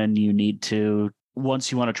hand when you need to.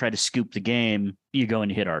 Once you want to try to scoop the game, you go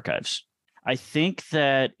and you hit archives. I think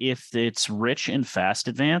that if it's rich and fast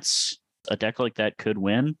advance, a deck like that could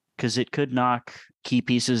win because it could knock key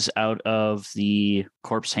pieces out of the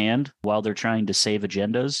corpse hand while they're trying to save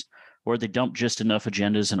agendas, or they dump just enough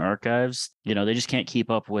agendas and archives. They just can't keep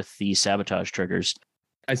up with the sabotage triggers.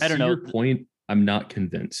 I don't know. Your point. I'm not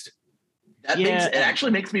convinced. It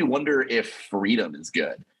actually makes me wonder if Freedom is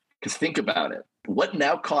good. Because think about it. What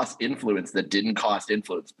now costs influence that didn't cost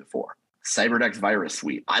influence before? Cyberdeck's Virus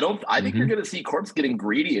Suite. I think you're going to see Corpse getting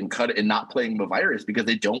greedy and not playing the Virus because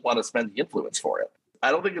they don't want to spend the influence for it.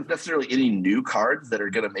 I don't think it's necessarily any new cards that are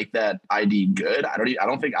going to make that ID good. I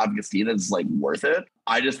don't think Augustina is worth it.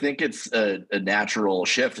 I just think it's a natural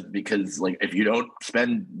shift because if you don't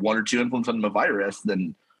spend 1 or 2 influence on the Virus,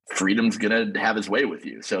 then Freedom's going to have his way with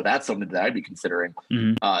you. So that's something that I'd be considering.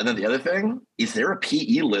 And then the other thing, is there a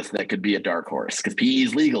PE list that could be a dark horse? Because PE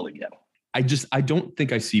is legal again. I don't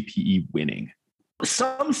think I see PE winning.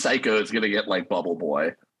 Some psycho is going to get Bubble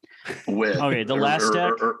Boy with. Okay, the last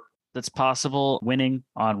deck that's possible winning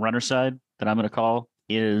on runner side that I'm going to call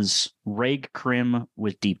is Reg Krim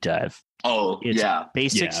with Deep Dive. Oh, it's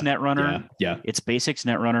Basics Netrunner. Yeah. It's Basics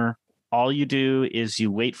Netrunner. All you do is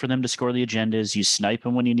you wait for them to score the agendas, you snipe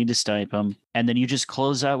them when you need to snipe them, and then you just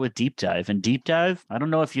close out with Deep Dive. And Deep Dive, I don't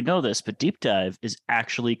know if you know this, but Deep Dive is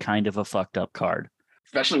actually kind of a fucked up card.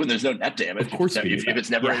 Especially when there's no net damage. Of course, if it's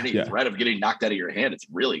never any threat of getting knocked out of your hand, it's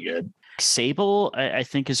really good. Sable, I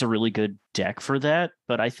think, is a really good deck for that,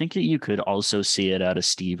 but I think that you could also see it out of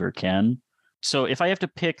Steve or Ken. So if I have to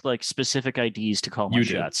pick specific IDs to call my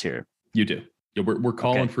shots here. You do. Yeah, we're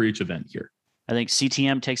calling for each event here. I think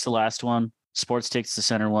CTM takes the last one. Sports takes the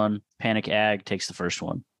center one. Panic Ag takes the first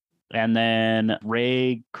one. And then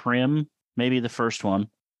Ray Krim, maybe the first one.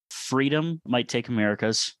 Freedom might take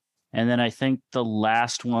America's. And then I think the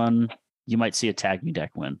last one, you might see a Tag Me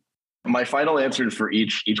deck win. My final answers for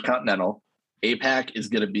each continental. APAC is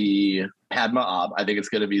going to be Padma Ob. I think it's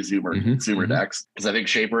going to be Zoomer decks because I think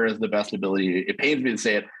Shaper has the best ability. It pains me to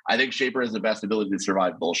say it. I think Shaper has the best ability to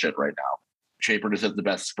survive bullshit right now. Shaper just has the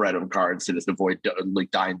best spread of cards to just avoid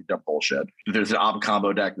dying to dump bullshit. There's an Ob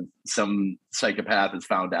combo deck that some psychopath has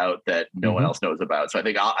found out that no one else knows about. So I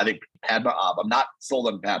think Padma Ob. I'm not sold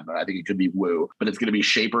on Padma. I think it could be Woo, but it's going to be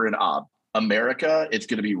Shaper and Ob. America, it's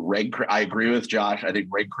going to be Reg. I agree with Josh. I think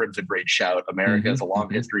Reg Krim's a great shout. America has a long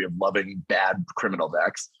history of loving bad criminal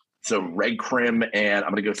decks. So Reg Krim, and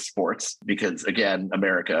I'm going to go sports because, again,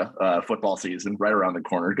 America, football season, right around the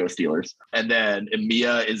corner, go Steelers. And then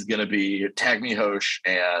EMEA is going to be Tag Me Hosh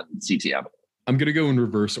and CTM. I'm going to go in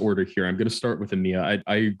reverse order here. I'm going to start with EMEA.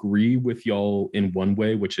 I agree with y'all in one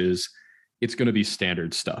way, which is it's going to be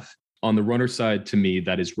standard stuff. On the runner side, to me,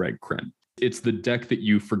 that is Reg Krim. It's the deck that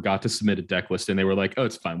you forgot to submit a deck list and they were like, oh,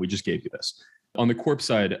 it's fine. We just gave you this. On the corp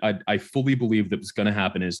side, I fully believe that what's going to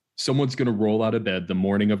happen is someone's going to roll out of bed the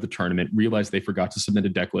morning of the tournament, realize they forgot to submit a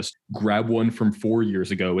deck list, grab one from 4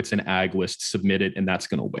 years ago. It's an ag list, submit it, and that's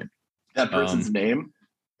going to win. That person's name?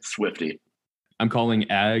 Swifty. I'm calling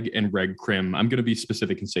ag and Reg Krim. I'm going to be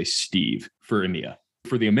specific and say Steve for EMEA.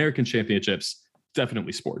 For the American Championships,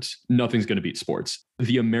 definitely sports. Nothing's going to beat sports.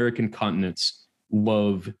 The American continents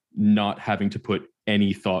love not having to put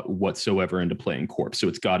any thought whatsoever into playing corp. So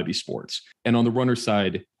it's got to be sports. And on the runner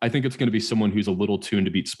side, I think it's going to be someone who's a little tuned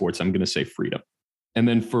to beat sports. I'm going to say Freedom. And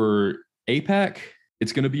then for APAC,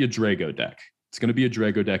 it's going to be a Drago deck.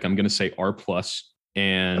 I'm going to say R+.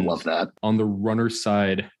 And I love that. On the runner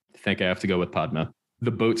side, I think I have to go with Padma.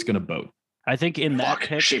 The boat's going to boat. I think in that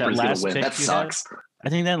pick, that last pick that sucks. I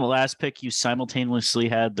think that in the last pick, you simultaneously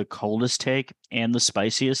had the coldest take and the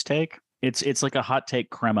spiciest take. It's like a hot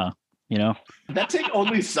take crema, you know? That take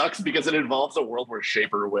only sucks because it involves a world where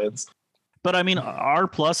Shaper wins. But I mean, R+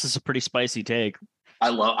 is a pretty spicy take. I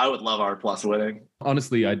would love R+ winning.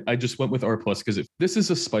 Honestly, I just went with R+ because this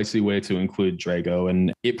is a spicy way to include Drago,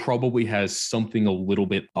 and it probably has something a little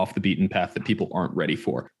bit off the beaten path that people aren't ready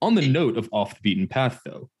for. On the note of off the beaten path,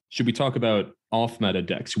 though, should we talk about off-meta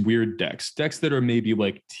decks, weird decks that are maybe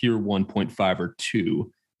like tier 1.5 or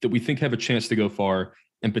 2 that we think have a chance to go far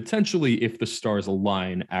and potentially, if the stars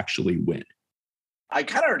align, actually win? I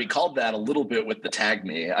kind of already called that a little bit with the Tag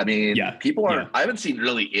Me. I mean, people are, I haven't seen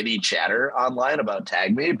really any chatter online about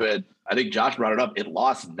Tag Me, but I think Josh brought it up. It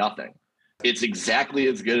lost nothing. It's exactly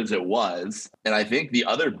as good as it was. And I think the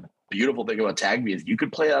other beautiful thing about Tag Me is you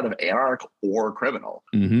could play it out of Anarch or Criminal.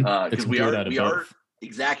 Because we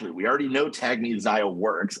already know Tag Me Zaya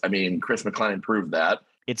works. I mean, Chris McLennan proved that.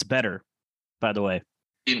 It's better, by the way.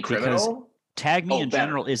 In Criminal? Tag Me in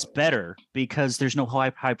general is better because there's no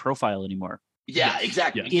high profile anymore. Yeah,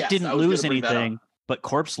 exactly. It didn't lose anything, but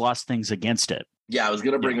Corpse lost things against it. Yeah, I was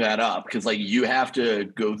going to bring that up because like you have to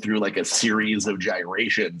go through like a series of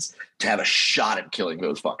gyrations to have a shot at killing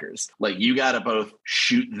those fuckers. Like you got to both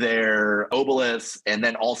shoot their obelisks and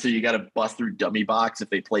then also you got to bust through dummy box if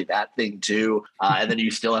they play that thing too. And then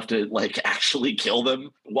you still have to like actually kill them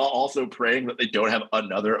while also praying that they don't have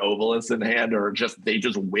another obelisk in hand or they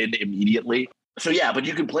just win immediately. So yeah, but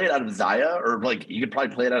you can play it out of Zaya, or like you could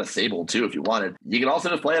probably play it out of Sable too if you wanted. You can also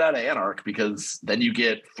just play it out of Anarch because then you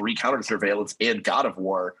get 3 counter surveillance and God of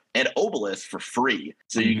War and Obelisk for free.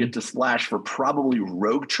 So you get to splash for probably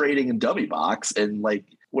rogue trading and dummy box and like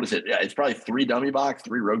what is it? Yeah, it's probably 3 dummy box,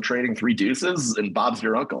 3 rogue trading, 3 deuces, and Bob's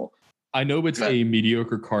your uncle. I know it's a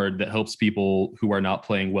mediocre card that helps people who are not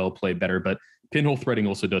playing well play better, but pinhole threading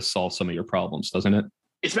also does solve some of your problems, doesn't it?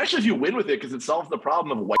 Especially if you win with it, because it solves the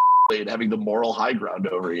problem of white having the moral high ground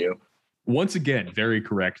over you. Once again, very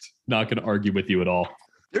correct. Not going to argue with you at all.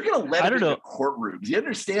 They're going to let him into courtrooms. You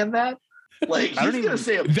understand that? Like he's going to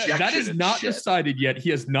say objection. That is not decided yet. He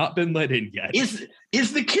has not been let in yet.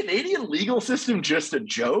 Is the Canadian legal system just a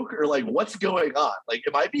joke, or like what's going on? Like,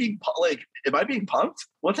 am I being punked?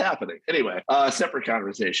 What's happening? Anyway, separate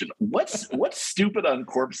conversation. What's stupid on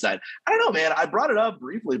Corpse side? I don't know, man. I brought it up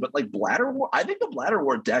briefly, but like Bladder War, I think the Bladder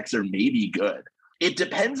War decks are maybe good. It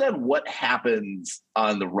depends on what happens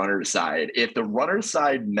on the runner side. If the runner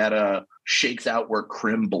side meta shakes out where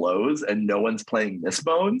Crim blows and no one's playing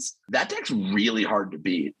Mistbones, that deck's really hard to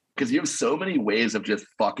beat because you have so many ways of just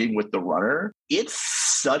fucking with the runner. It's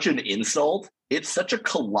such an insult. It's such a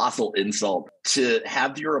colossal insult to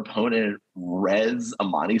have your opponent res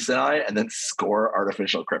Amani Sinai and then score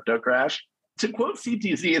Artificial Crypto Crash. To quote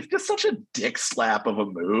CTZ, it's just such a dick slap of a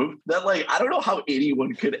move that, like, I don't know how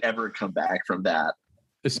anyone could ever come back from that.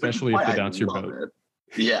 Especially if they bounce your boat.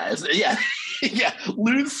 Yeah.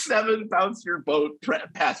 Lose 7, bounce your boat,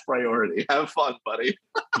 pass priority. Have fun, buddy.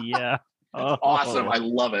 Yeah. Awesome. I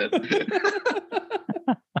love it.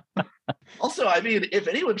 Also, I mean, if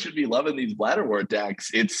anyone should be loving these Bladder War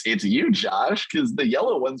decks, it's you, Josh, because the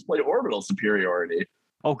yellow ones play Orbital Superiority.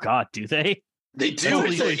 Oh, God, do they? They do.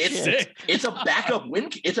 It's a backup win.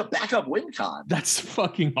 It's a backup win con. That's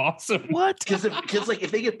fucking awesome. What? Because if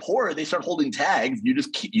they get poor, they start holding tags. You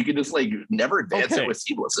can just like never advance it with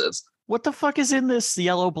Seamlesses. What the fuck is in this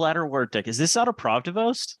yellow Bladder War deck? Is this out of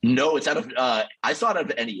Pravdavost? No, it's out of. I saw it out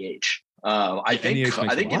of NEH. I think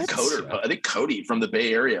Coder. I think Cody from the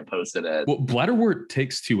Bay Area posted it. Well, Bladder War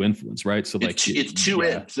takes 2 influence, right? So like it's 2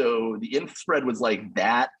 inf. So the inf spread was like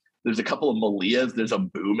that. There's a couple of Malias. There's a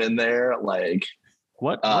boom in there. Like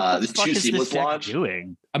what the fuck is this deck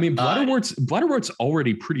doing? I mean, Bladder Wart's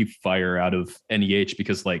already pretty fire out of NEH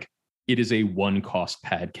because like it is a 1-cost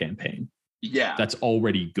pad campaign. Yeah, that's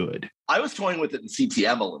already good. I was toying with it in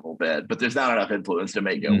CTM a little bit, but there's not enough influence to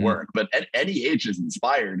make it work. But NEH is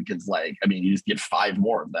inspired because, like, I mean, you just get 5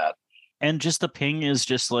 more of that. And just the ping is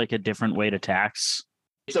just like a different way to tax.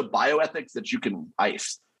 It's a bioethics that you can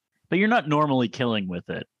ice. But you're not normally killing with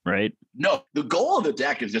it, right? No, the goal of the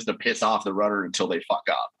deck is just to piss off the runner until they fuck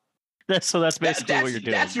up. That's basically what you're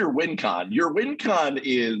doing. That's your win con. Your win con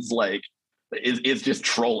is like is just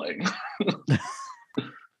trolling.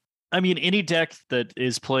 I mean, any deck that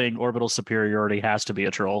is playing Orbital Superiority has to be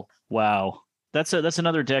a troll. Wow. That's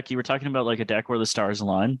another deck. You were talking about like a deck where the stars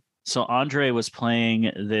align. So Andre was playing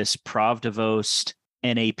this Pravdavost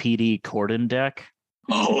NAPD Corden deck.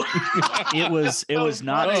 Oh, it was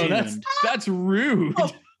not tuned. That's rude. Oh,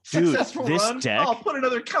 dude, this deck. I'll put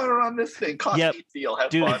another counter on this thing. Deal.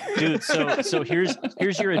 Have fun. Dude. So here's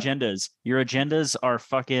your agendas. Your agendas are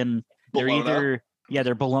fucking. Bologna.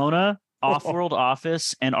 They're Bologna, Off-World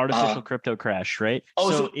Office, and Artificial Crypto Crash, right?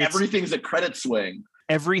 Oh, so everything's a credit swing.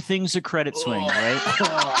 Everything's a credit swing,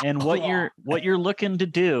 right? And what you're looking to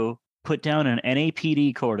do, put down an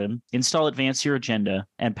NAPD Corden, install Advance Your Agenda,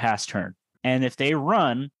 and pass turn. And if they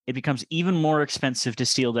run, it becomes even more expensive to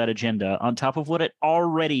steal that agenda on top of what it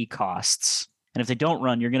already costs. And if they don't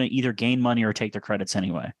run, you're going to either gain money or take their credits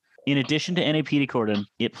anyway. In addition to NAPD Corden,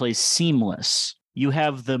 it plays Seamless. You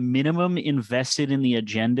have the minimum invested in the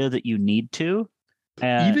agenda that you need to.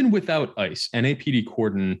 Even without ice, NAPD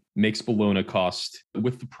Corden makes Bologna cost,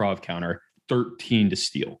 with the Prov counter, 13 to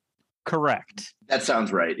steal. Correct. That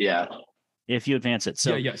sounds right, yeah. If you advance it.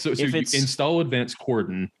 So So if you install Advanced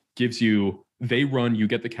Corden, gives you, they run, you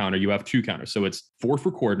get the counter, you have 2 counters. So it's 4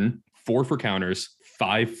 for Corden, 4 for counters,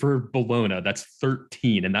 5 for Bologna. That's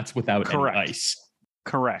 13, and that's without any ice.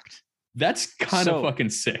 Correct. That's kind of fucking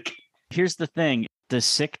sick. Here's the thing. The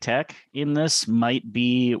sick tech in this might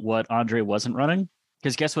be what Andre wasn't running.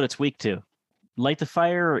 Because guess what it's weak to? Light the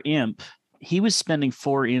Fire or Imp. He was spending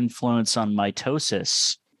 4 influence on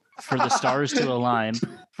Mitosis for the stars to align.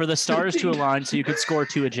 For the stars to align so you could score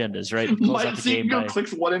 2 agendas, right? So you can go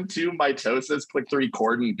clicks 1 and 2, Mitosis, click 3,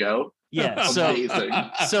 Corden, go. Yeah. So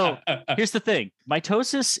here's the thing.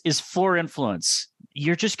 Mitosis is 4 influence.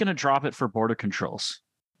 You're just going to drop it for border controls.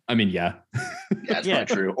 I mean, yeah. That's not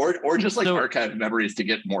true. Or just like archive memories to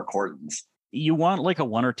get more Cordons. You want like a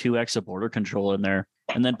 1 or 2x of border control in there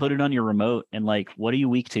and then put it on your remote. And like, what are you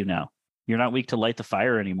weak to now? You're not weak to Light the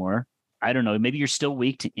Fire anymore. I don't know. Maybe you're still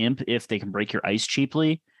weak to Imp if they can break your ice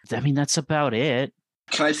cheaply. I mean, that's about it.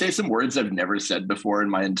 Can I say some words I've never said before in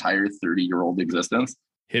my entire 30-year-old existence?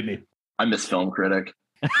 Hit me. I miss Film Critic.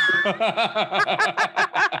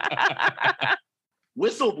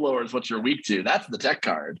 Whistleblower is what you're weak to. That's the tech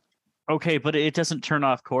card. Okay, but it doesn't turn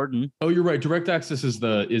off Corden. Oh, you're right. Direct access is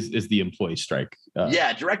the employee strike.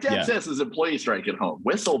 Direct access is employee strike at home.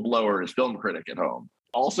 Whistleblower is Film Critic at home.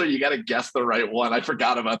 Also, you got to guess the right one. I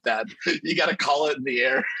forgot about that. You got to call it in the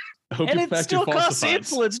air. And it still costs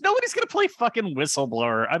influence. Nobody's going to play fucking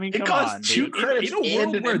Whistleblower. I mean, come on. 2 credits. In a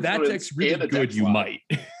world where that deck's really good, you might.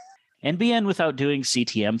 NBN without doing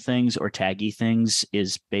CTM things or taggy things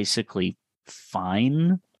is basically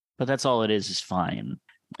fine, but that's all it is fine.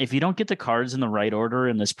 If you don't get the cards in the right order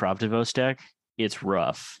in this Pravdivos deck, it's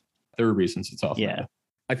rough. There are reasons it's off. Yeah.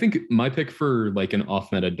 I think my pick for like an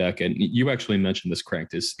off-meta deck, and you actually mentioned this,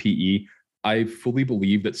 Cranked, is PE. I fully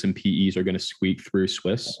believe that some PEs are going to squeak through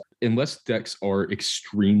Swiss. Unless decks are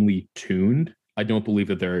extremely tuned, I don't believe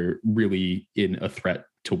that they're really in a threat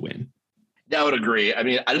to win. I would agree. I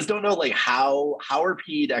mean, I just don't know, like, how are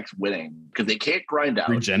PE decks winning? Because they can't grind out.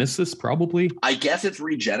 Regenesis, probably? I guess it's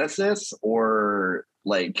Regenesis or,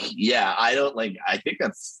 like, I think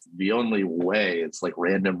that's the only way. It's, like,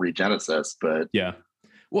 random Regenesis, but... Yeah.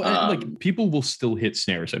 Well, like, people will still hit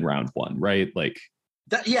snares in round 1, right? Like...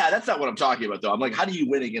 that's not what I'm talking about, though. I'm like, how do you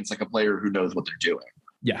win against, like, a player who knows what they're doing?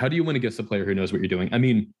 Yeah, how do you win against a player who knows what you're doing? I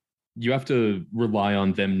mean... You have to rely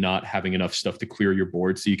on them not having enough stuff to clear your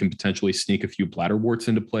board so you can potentially sneak a few Bladderworts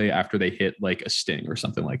into play after they hit like a Sting or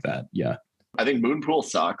something like that. Yeah. I think Moonpool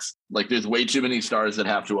sucks. Like there's way too many stars that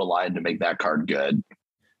have to align to make that card good.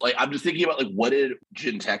 Like I'm just thinking about like what did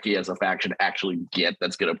Jinteki as a faction actually get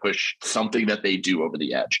that's going to push something that they do over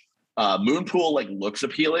the edge? Moonpool like looks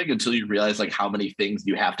appealing until you realize like how many things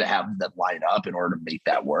you have to have that line up in order to make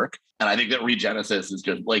that work. And I think that Regenesis is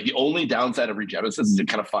just like the only downside of Regenesis is it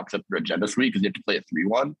kind of fucks up your agenda suite because you have to play a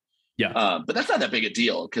 3-1. Yeah. But that's not that big a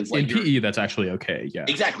deal because like in PE that's actually okay. Yeah.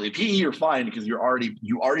 Exactly. PE you're fine because you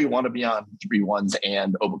already want to be on 3-1s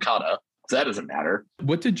and Obokata. So that doesn't matter.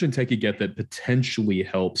 What did Jinteki get that potentially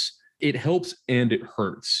helps? It helps and it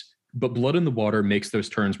hurts. But Blood in the Water makes those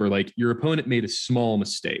turns where like your opponent made a small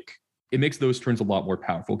mistake. It makes those turns a lot more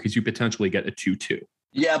powerful because you potentially get a 2-2.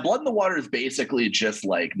 Yeah, Blood in the Water is basically just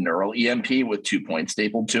like Neural EMP with 2 points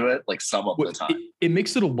stapled to it, like some of the time. It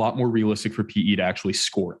makes it a lot more realistic for PE to actually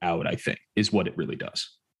score out, I think, is what it really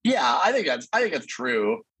does. Yeah, I think that's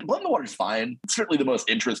true. Blood in the Water is fine. It's certainly the most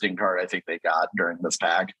interesting card I think they got during this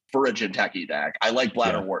pack for a Jinteki deck. I like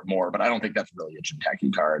Bladderwort more, but I don't think that's really a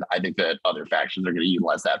Jinteki card. I think that other factions are going to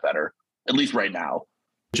utilize that better, at least right now.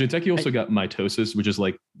 Jinteki also got Mitosis, which is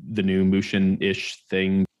like the new Mushin-ish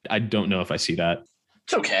thing. I don't know if I see that.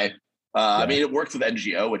 It's okay. I mean, it works with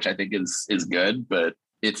NGO, which I think is good, but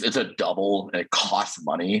it's a double and it costs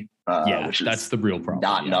money. Which is that's the real problem.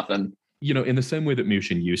 Not nothing. You know, in the same way that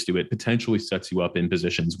Mushin used to, it potentially sets you up in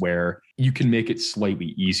positions where you can make it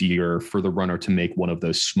slightly easier for the runner to make one of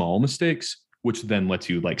those small mistakes, which then lets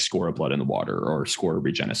you like score a Blood in the Water or score a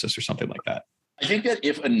Regenesis or something like that. I think that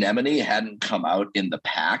if Anemone hadn't come out in the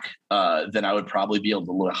pack, then I would probably be able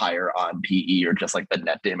to look higher on PE or just like the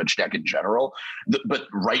net damage deck in general. But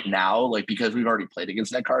right now, like because we've already played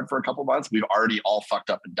against that card for a couple months, we've already all fucked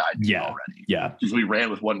up and died already. Yeah. Because we ran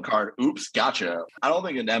with one card. Oops, gotcha. I don't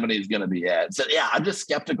think Anemone is going to be it. So yeah, I'm just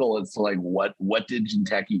skeptical as to like what did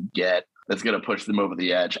Jinteki get that's going to push them over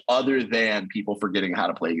the edge other than people forgetting how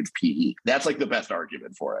to play against PE. That's like the best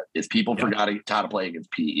argument for it is people forgetting how to play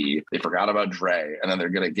against PE. They forgot about Dre and then they're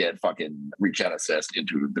going to get fucking Regenesis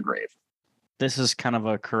into the grave. This is kind of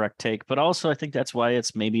a correct take, but also I think that's why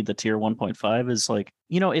it's maybe the tier 1.5 is like,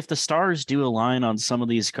 you know, if the stars do align on some of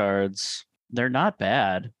these cards, they're not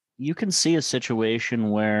bad. You can see a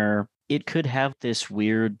situation where it could have this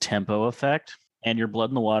weird tempo effect and your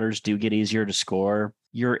Blood in the Waters do get easier to score.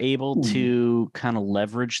 you're able to kind of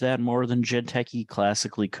leverage that more than Jinteki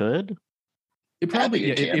classically could. It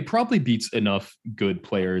probably beats enough good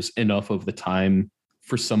players enough of the time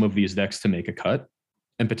for some of these decks to make a cut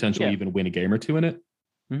and potentially even win a game or two in it.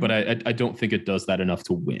 Mm-hmm. But I don't think it does that enough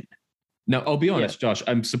to win. Now, I'll be honest, Josh,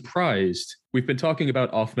 I'm surprised. We've been talking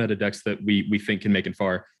about off-meta decks that we think can make it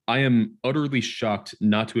far. I am utterly shocked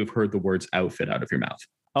not to have heard the words outfit out of your mouth.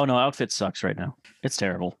 Oh, no, outfit sucks right now. It's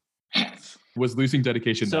terrible. Was losing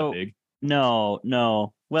dedication that big?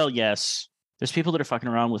 No. Well, yes. There's people that are fucking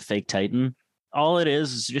around with fake Titan. All it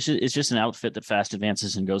is just an outfit that fast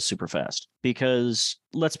advances and goes super fast. Because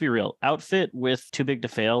let's be real, outfit with Too Big to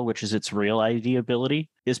Fail, which is its real ID ability,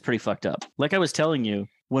 is pretty fucked up. Like I was telling you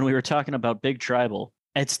when we were talking about Big Tribal,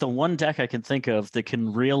 it's the one deck I can think of that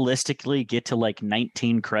can realistically get to like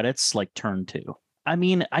 19 credits like turn 2. I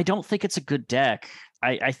mean, I don't think it's a good deck.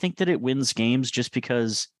 I think that it wins games just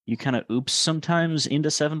because you kind of oops sometimes into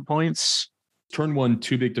 7 points. Turn 1,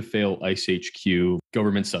 Too Big to Fail, Ice HQ,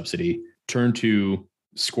 government subsidy. Turn 2,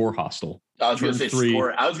 score hostile. I was going to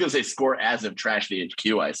say score as of trash the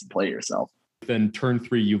HQ ice and play yourself. Then turn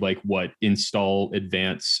 3, you install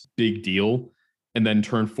advance big deal. And then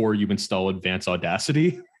turn 4, you install advance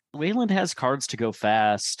audacity. Wayland has cards to go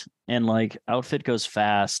fast and outfit goes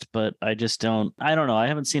fast, but I don't know. I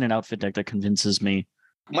haven't seen an outfit deck that convinces me.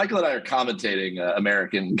 Michael and I are commentating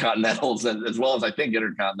American Continentals as well as I think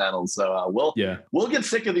Intercontinentals. So we'll get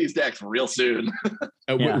sick of these decks real soon.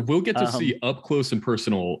 We'll get to see up close and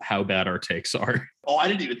personal how bad our takes are. Oh, I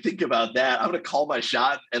didn't even think about that. I'm going to call my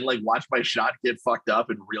shot and watch my shot get fucked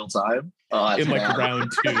up in real time. In round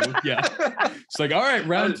 2. Yeah. It's all right,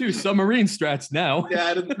 round 2, submarine strats now. Yeah,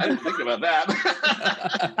 I didn't think about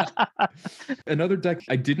that. Another deck,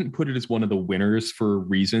 I didn't put it as one of the winners for a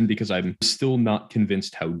reason because I'm still not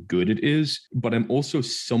convinced how good it is, but I'm also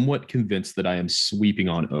somewhat convinced that I am sweeping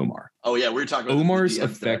on Omar. Oh yeah, we were talking about Omar's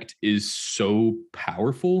effect is so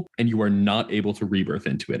powerful and you are not able to rebirth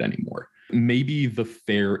into it anymore. Maybe the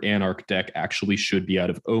fair Anarch deck actually should be out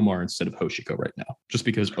of Omar instead of Hoshiko right now, just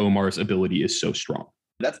because Omar's ability is so strong.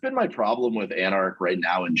 That's been my problem with Anarch right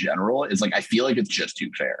now in general, is I feel like it's just too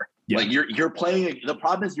fair. Yeah. You're playing, the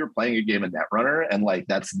problem is you're playing a game of Netrunner, and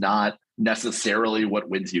that's not necessarily what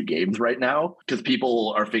wins you games right now, because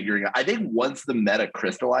people are figuring out, I think once the meta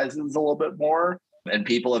crystallizes a little bit more, and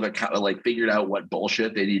people have figured out what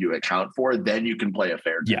bullshit they need to account for, then you can play a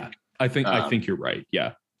fair deck. Yeah, I think you're right.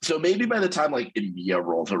 Yeah. So maybe by the time EMEA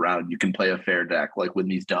rolls around, you can play a fair deck, when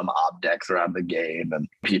these dumb ob decks around the game, and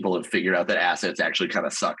people have figured out that assets actually kind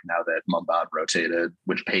of suck now that Mumbad rotated,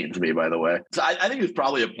 which pains me, by the way. So I think it's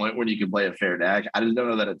probably a point when you can play a fair deck. I just don't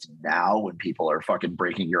know that it's now when people are fucking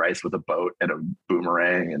breaking your ice with a boat and a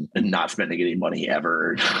boomerang and not spending any money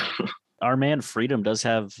ever. Our man Freedom does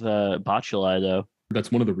have Botuli, though.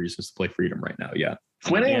 That's one of the reasons to play Freedom right now. Yeah.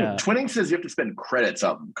 Twinning says you have to spend credits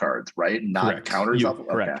on cards, right? Not correct. Counters off.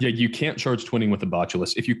 Correct. Okay. Yeah, you can't charge twinning with a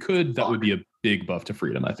Botulus. If you could, that would be a big buff to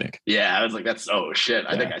Freedom, I think. Yeah, I was that's shit.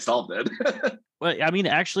 I think I solved it. Well, I mean,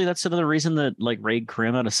 actually, that's another reason that Raid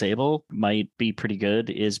Krim out of Sable might be pretty good,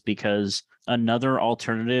 is because another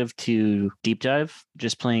alternative to Deep Dive,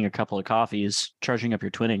 just playing a couple of coffees, charging up your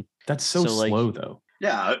twinning. That's so slow, though.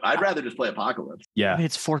 Yeah, I'd rather just play Apocalypse. Yeah. I mean,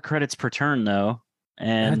 it's 4 credits per turn, though.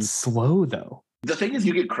 And that's slow, though. The thing is,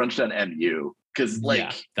 you get crunched on MU because,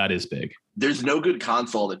 that is big. There's no good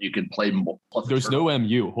console that you can play. There's no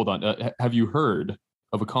MU. Hold on. Have you heard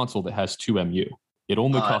of a console that has 2 MU? It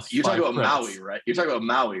only costs. You're talking about credits. Maui, right? You're talking about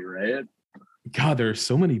Maui, right? God, there are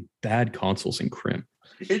so many bad consoles in Crim.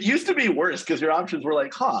 It used to be worse because your options were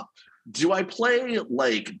do I play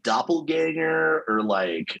Doppelganger or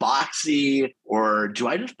Boxy, or do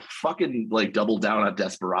I just fucking double down on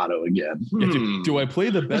Desperado again? Yeah, do I play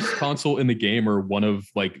the best console in the game or one of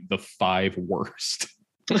the 5 worst?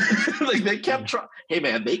 They kept trying. Hey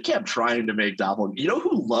man, they kept trying to make Doppelganger. You know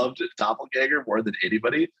who loved Doppelganger more than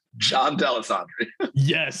anybody? John D'Alessandri.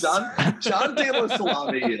 Yes, John De La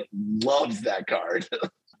Salami loves that card.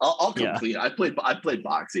 I'll complete. Yeah. I played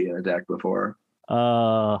Boxy in a deck before.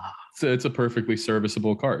 So it's a perfectly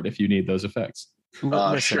serviceable card if you need those effects.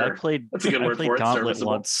 Listen, sure. That's a good word for it. Gauntlet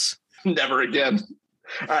once. Never again.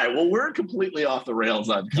 All right. Well, we're completely off the rails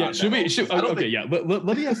on Continentals. Yeah.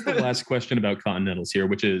 Let me ask the last question about Continentals here,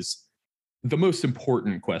 which is the most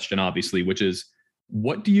important question, obviously, which is,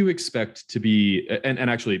 what do you expect to be? And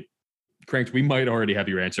actually, Cranked, we might already have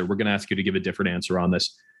your answer. We're going to ask you to give a different answer on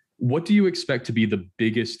this. What do you expect to be the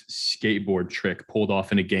biggest skateboard trick pulled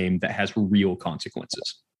off in a game that has real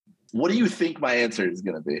consequences? What do you think my answer is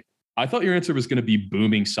going to be? I thought your answer was going to be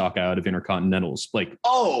booming Sokka out of Intercontinentals. Like,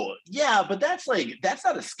 oh yeah, but that's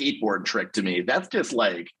not a skateboard trick to me. That's just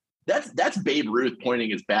like that's Babe Ruth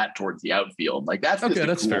pointing his bat towards the outfield. Like that's just okay.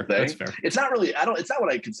 That's cool fair. thing. That's fair. It's not really. It's not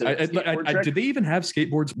what I consider. Did they even have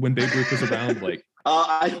skateboards when Babe Ruth was around? Like,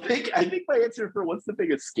 I think my answer for what's the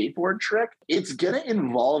biggest skateboard trick, it's gonna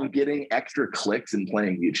involve getting extra clicks and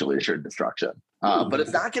playing mutually assured destruction. But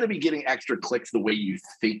it's not gonna be getting extra clicks the way you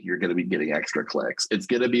think you're gonna be getting extra clicks. It's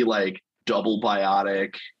gonna be like double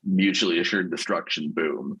biotic, mutually assured destruction,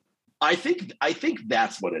 boom. I think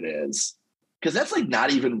that's what it is. Because that's like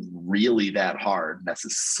not even really that hard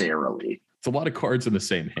necessarily. It's a lot of cards in the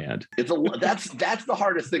same hand. That's the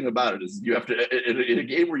hardest thing about it is you have to in a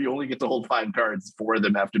game where you only get to hold 5 cards, 4 of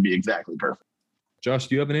them have to be exactly perfect. Josh,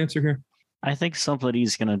 do you have an answer here? I think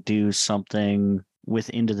somebody's gonna do something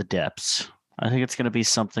with Into the Depths. I think it's gonna be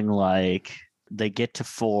something like they get to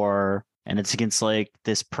 4 and it's against like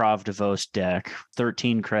this Prov Devos deck,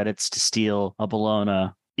 13 credits to steal a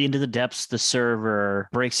Bologna. Into the Depths, the server,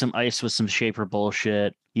 break some ice with some Shaper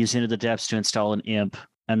bullshit, use Into the Depths to install an imp,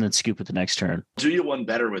 and then scoop it the next turn. Do you one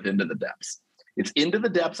better with Into the Depths? It's Into the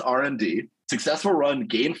Depths R&D, successful run,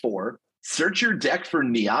 game 4, search your deck for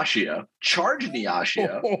Neashia, charge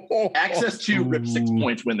Neashia, access to rip 6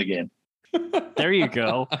 points, win the game. There you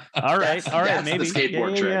go. All right, that's maybe. The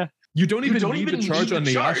skateboard trick. Yeah. You don't even need to charge on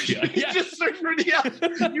Neashia. You just search for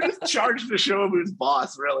Neashia. You just charge to show him who's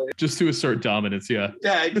boss, really. Just to assert dominance, yeah.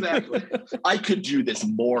 Yeah, exactly. I could do this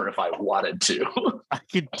more if I wanted to. I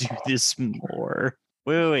could do this more.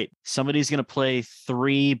 Wait. Somebody's going to play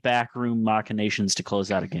 3 backroom machinations to close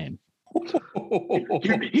out a game.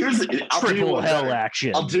 Here's triple hell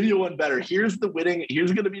action. I'll do you one better. Here's going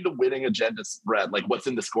to be the winning agenda spread, like what's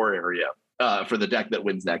in the score area for the deck that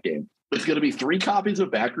wins that game. It's going to be 3 copies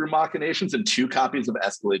of Backroom Machinations and 2 copies of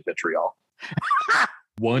Escalade Vitriol.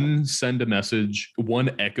 1 Send a Message,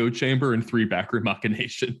 1 Echo Chamber, and 3 Backroom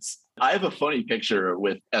Machinations. I have a funny picture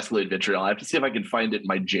with Escalade Vitriol. I have to see if I can find it in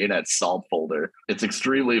my JNet Solve folder. It's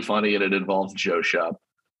extremely funny and it involves Joe Shub.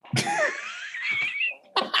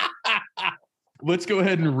 Let's go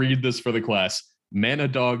ahead and read this for the class. Mana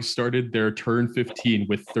Dog started their turn 15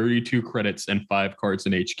 with 32 credits and 5 cards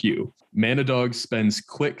in HQ. Mana Dog spends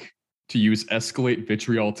click to use Escalate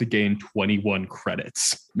Vitriol to gain 21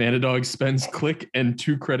 credits. Mana Dog spends click and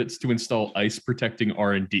 2 credits to install Ice Protecting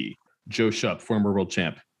R&D. Joe Shupp, former world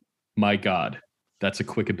champ. My God, that's a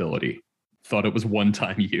quick ability. Thought it was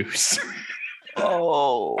one-time use.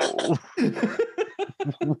 Oh. So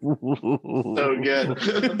good.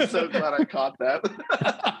 I'm so glad I caught that.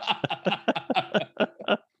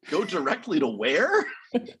 Go directly to where?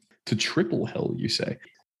 To triple hell, you say.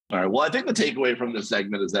 All right. Well, I think the takeaway from this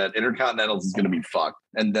segment is that Intercontinentals is going to be fucked.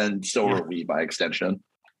 And then so are we by extension.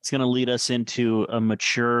 It's going to lead us into a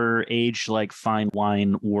mature, aged like fine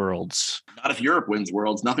wine worlds. Not if Europe wins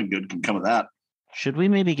worlds. Nothing good can come of that. Should we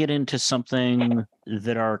maybe get into something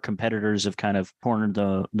that our competitors have kind of cornered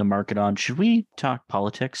the market on? Should we talk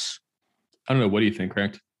politics? I don't know. What do you think,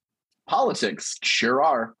 Cranked? Politics sure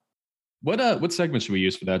are. What segment should we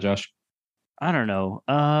use for that, Josh? I don't know.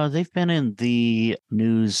 They've been in the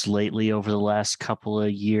news lately over the last couple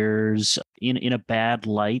of years in a bad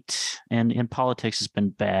light, and politics has been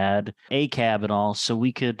bad, ACAB and all. So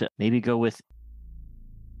we could maybe go with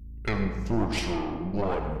Enforcer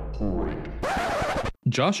 1 point.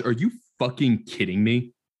 Josh, are you fucking kidding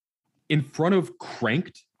me? In front of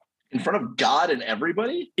Cranked? In front of God and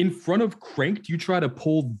everybody? In front of Cranked, you try to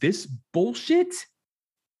pull this bullshit?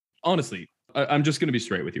 Honestly, I'm just going to be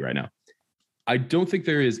straight with you right now. I don't think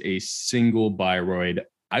there is a single Bioroid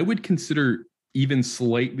I would consider even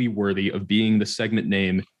slightly worthy of being the segment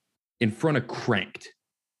name in front of Cranked.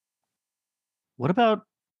 What about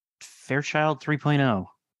Fairchild 3.0?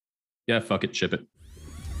 Yeah, fuck it, ship it.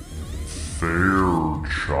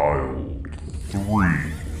 Fairchild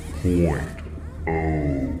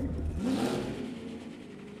 3.0.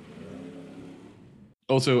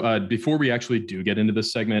 Also, before we actually do get into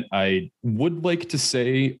this segment, I would like to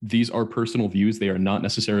say these are personal views. They are not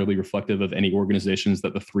necessarily reflective of any organizations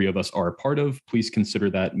that the three of us are a part of. Please consider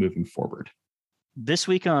that moving forward. This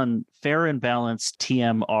week on Fair and Balanced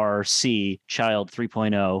TMRC Child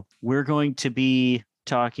 3.0, we're going to be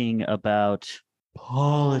talking about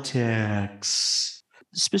politics.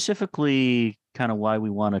 Specifically, kind of why we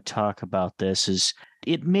want to talk about this is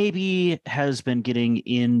it maybe has been getting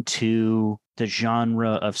into the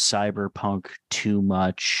genre of cyberpunk too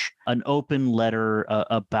much. An open letter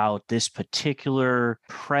about this particular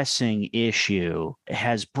pressing issue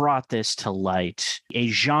has brought this to light. A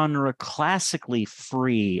genre classically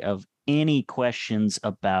free of any questions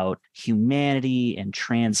about humanity and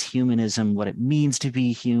transhumanism, what it means to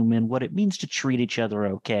be human, what it means to treat each other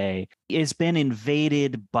okay, has been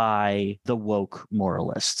invaded by the woke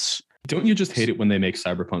moralists. Don't you just hate it when they make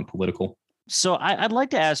cyberpunk political? So I'd like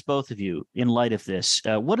to ask both of you, in light of this,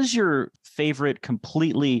 what is your favorite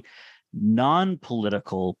completely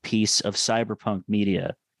non-political piece of cyberpunk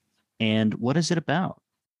media, and what is it about?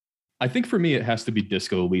 I think for me, it has to be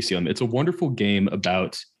Disco Elysium. It's a wonderful game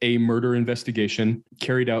about a murder investigation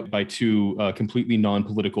carried out by two completely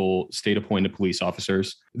non-political state-appointed police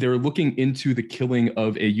officers. They're looking into the killing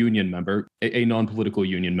of a union member, a non-political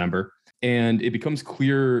union member. And it becomes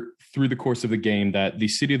clear through the course of the game that the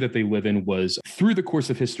city that they live in was, through the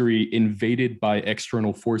course of history, invaded by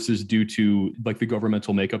external forces due to like the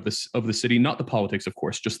governmental makeup of the city, not the politics, of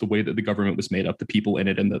course, just the way that the government was made up, the people in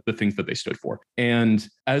it, and the things that they stood for. And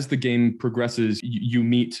as the game progresses, you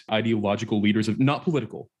meet ideological leaders of, not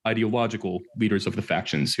political, ideological leaders of the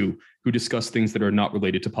factions who discuss things that are not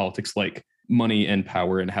related to politics, like money and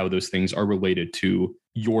power, and how those things are related to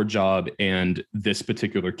your job and this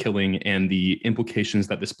particular killing and the implications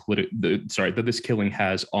that this killing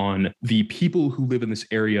has on the people who live in this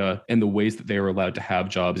area and the ways that they are allowed to have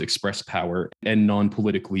jobs, express power, and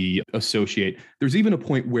non-politically associate. There's even a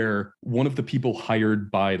point where one of the people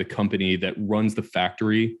hired by the company that runs the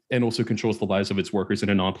factory and also controls the lives of its workers in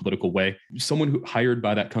a non-political way, someone who hired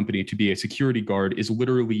by that company to be a security guard is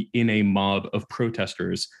literally in a mob of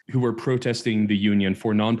protesters who are protesting the union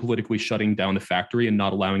for non-politically shutting down the factory and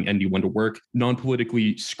not allowing anyone to work,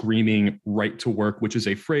 non-politically screaming right to work, which is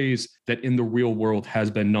a phrase that in the real world has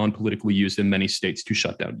been non-politically used in many states to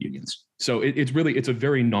shut down unions. So it's a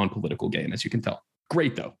very non-political game, as you can tell.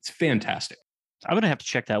 Great, though. It's fantastic. I'm going to have to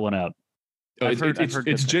check that one out.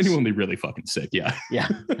 It's genuinely really fucking sick. Yeah. Yeah.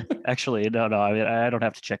 Actually, no. I mean, I don't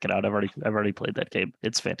have to check it out. I've already played that game.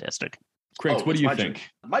 It's fantastic. Cranks, what do you think?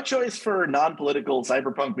 My choice for non-political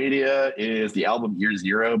cyberpunk media is the album Year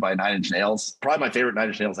Zero by Nine Inch Nails. Probably my favorite Nine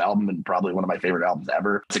Inch Nails album and probably one of my favorite albums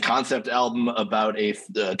ever. It's a concept album about a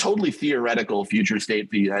totally theoretical future state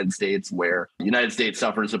for the United States where the United States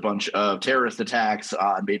suffers a bunch of terrorist attacks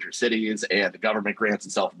on major cities and the government grants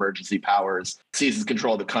itself emergency powers, seizes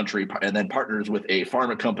control of the country, and then partners with a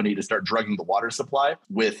pharma company to start drugging the water supply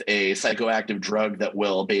with a psychoactive drug that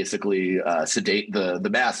will basically sedate the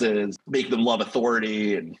masses, make them love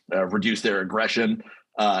authority and reduce their aggression.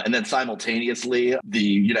 And then simultaneously, the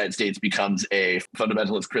United States becomes a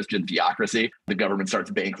fundamentalist Christian theocracy. The government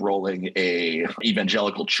starts bankrolling a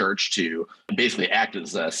evangelical church to basically act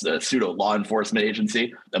as a pseudo law enforcement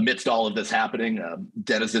agency. Amidst all of this happening,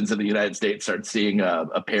 denizens of the United States start seeing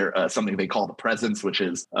a pair, something they call the presence, which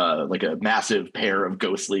is like a massive pair of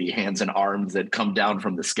ghostly hands and arms that come down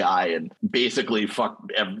from the sky and basically fuck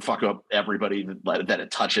up everybody that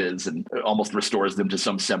it touches and almost restores them to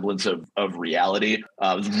some semblance of reality.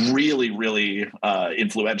 It was really, really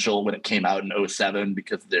influential when it came out in 2007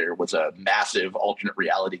 because there was a massive alternate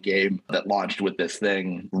reality game that launched with this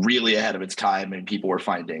thing really ahead of its time. And people were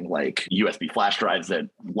finding like USB flash drives at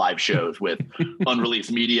live shows with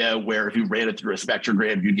unreleased media, where if you ran it through a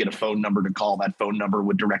spectrogram, you'd get a phone number to call. That phone number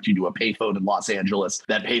would direct you to a payphone in Los Angeles.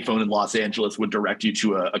 That payphone in Los Angeles would direct you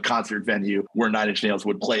to a concert venue where Nine Inch Nails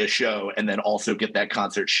would play a show and then also get that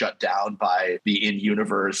concert shut down by the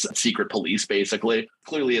in-universe secret police, basically.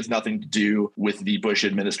 Clearly has nothing to do with the Bush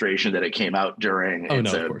administration that it came out during.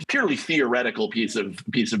 It's a purely theoretical piece of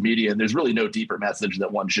media, and there's really no deeper message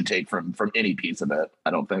that one should take from any piece of it, I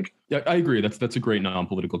don't think. Yeah, I agree. That's a great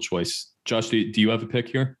non-political choice. Josh, do you have a pick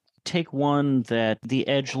here? Take one that the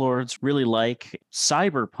edgelords really like,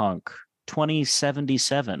 Cyberpunk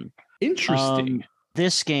 2077. Interesting.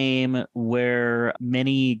 This game, where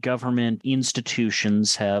many government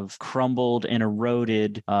institutions have crumbled and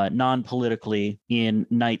eroded non-politically in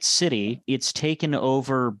Night City, it's taken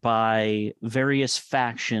over by various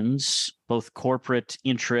factions, both corporate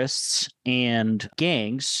interests and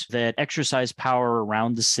gangs that exercise power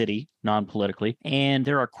around the city non-politically. And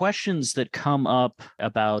there are questions that come up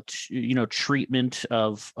about, treatment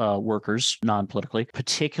of workers non-politically.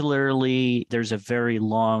 Particularly, there's a very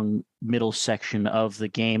long middle section of the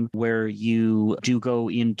game where you do go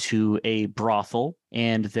into a brothel,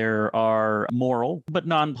 and there are moral but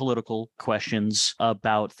non-political questions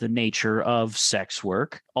about the nature of sex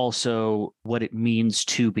work, also what it means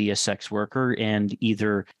to be a sex worker and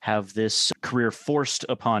either have this career forced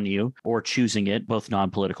upon you or choosing it, both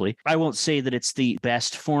non-politically. I won't say that it's the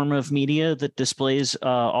best form of media that displays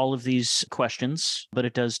all of these questions, but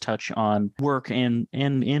it does touch on work and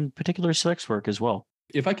in particular sex work as well.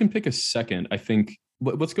 If I can pick a second, I think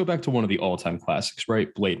let's go back to one of the all-time classics,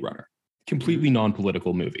 right? Blade Runner. completely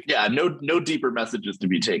non-political movie. Yeah, no deeper messages to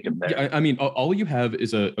be taken there. Yeah, I mean, all you have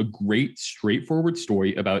is a great, straightforward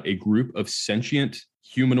story about a group of sentient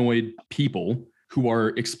humanoid people who are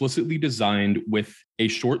explicitly designed with a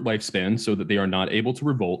short lifespan so that they are not able to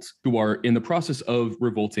revolt, who are in the process of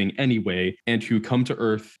revolting anyway, and who come to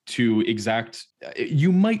Earth to exact,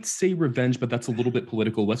 you might say revenge, but that's a little bit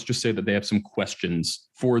political. Let's just say that they have some questions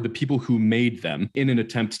for the people who made them in an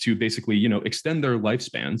attempt to basically, extend their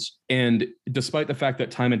lifespans. And despite the fact that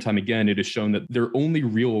time and time again, it is shown that their only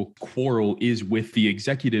real quarrel is with the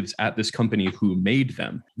executives at this company who made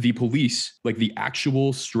them. The police, like the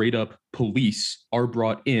actual straight up police, are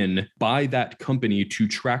brought in by that company to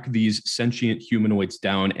track these sentient humanoids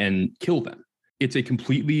down and kill them. It's a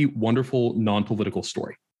completely wonderful, non-political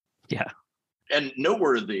story. Yeah. And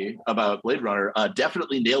noteworthy about Blade Runner,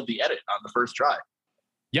 definitely nailed the edit on the first try.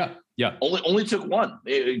 Yeah. Only took one.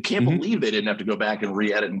 I can't believe they didn't have to go back and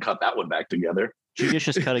re-edit and cut that one back together.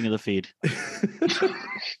 Judicious cutting of the feed.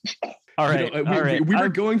 All right. We were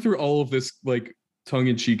going through all of this like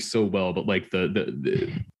tongue-in-cheek so well, but like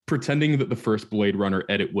the pretending that the first Blade Runner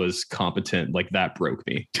edit was competent, like that broke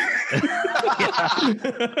me.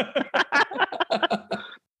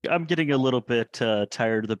 I'm getting a little bit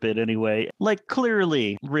tired of the bit anyway. Like,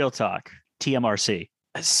 clearly, real talk, TMRC.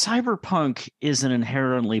 Cyberpunk is an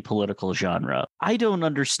inherently political genre. I don't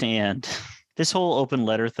understand this whole open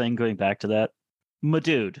letter thing, going back to that. My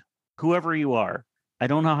dude, whoever you are, I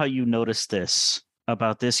don't know how you noticed this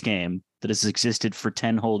about this game that has existed for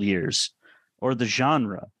 10 whole years, or the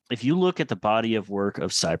genre. If you look at the body of work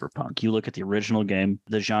of Cyberpunk, you look at the original game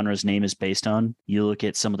the genre's name is based on, you look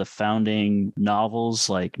at some of the founding novels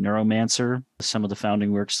like Neuromancer, some of the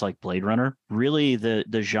founding works like Blade Runner, really the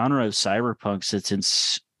genre of Cyberpunk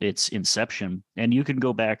since its inception. And you can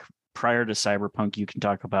go back prior to Cyberpunk, you can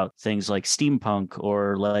talk about things like steampunk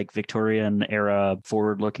or like Victorian era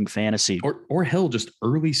forward-looking fantasy. Or hell, just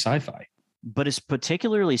early sci-fi. But it's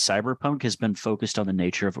particularly Cyberpunk has been focused on the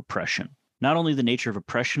nature of oppression. Not only the nature of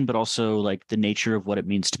oppression, but also like the nature of what it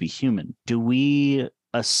means to be human. Do we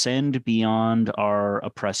ascend beyond our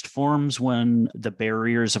oppressed forms when the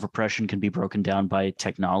barriers of oppression can be broken down by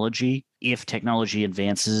technology? If technology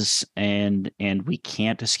advances and we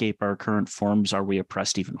can't escape our current forms, are we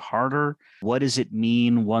oppressed even harder? What does it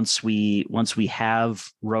mean once we have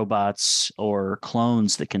robots or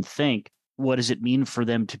clones that can think? What does it mean for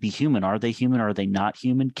them to be human? Are they human? Are they not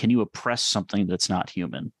human? Can you oppress something that's not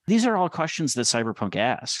human? These are all questions that Cyberpunk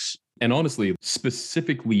asks. And honestly,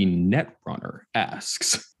 specifically Netrunner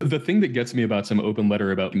asks. The thing that gets me about some open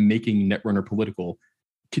letter about making Netrunner political,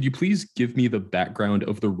 could you please give me the background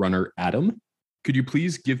of the runner Adam? Could you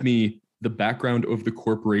please give me the background of the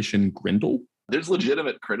corporation Grindel? There's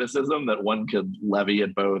legitimate criticism that one could levy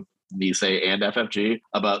at both Nisei and FFG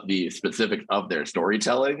about the specifics of their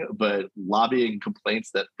storytelling, but lobbying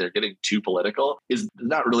complaints that they're getting too political is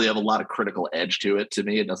not really have a lot of critical edge to it. To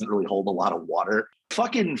me, it doesn't really hold a lot of water.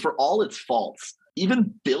 Fucking, for all its faults,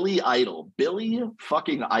 even Billy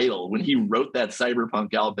fucking Idol, when he wrote that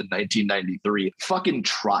Cyberpunk album in 1993, fucking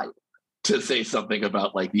tried to say something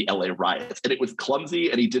about like the LA riots, and it was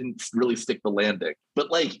clumsy and he didn't really stick the landing.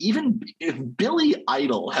 But like, even if Billy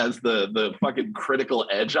Idol has the fucking critical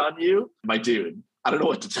edge on you, my dude, I don't know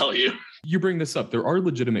what to tell you. You bring this up. There are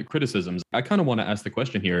legitimate criticisms. I kind of want to ask the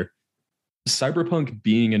question here. Cyberpunk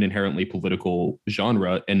being an inherently political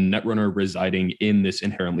genre and Netrunner residing in this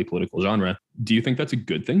inherently political genre, do you think that's a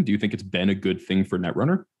good thing? Do you think it's been a good thing for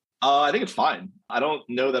Netrunner? I think it's fine. I don't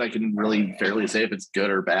know that I can really fairly say if it's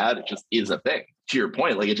good or bad. It just is a thing. To your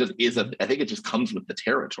point, like it just is I think it just comes with the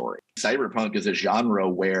territory. Cyberpunk is a genre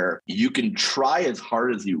where you can try as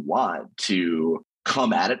hard as you want to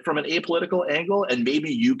come at it from an apolitical angle, and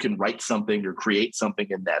maybe you can write something or create something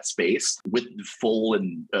in that space with full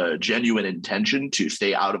and genuine intention to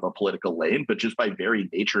stay out of a political lane. But just by very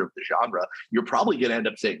nature of the genre, you're probably going to end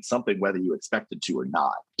up saying something whether you expected to or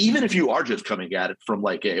not. Even if you are just coming at it from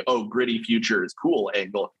like a gritty future is cool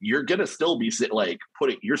angle, you're going to still be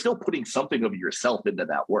putting something of yourself into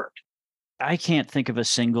that work. I can't think of a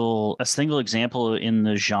single example in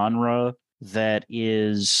the genre that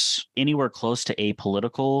is anywhere close to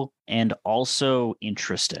apolitical and also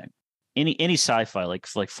interesting. Any sci-fi, like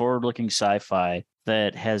forward-looking sci-fi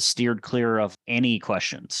that has steered clear of any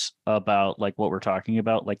questions about like what we're talking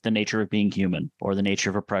about, like the nature of being human or the nature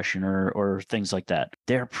of oppression or things like that.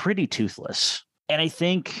 They're pretty toothless. And I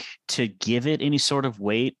think to give it any sort of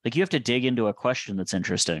weight, like you have to dig into a question that's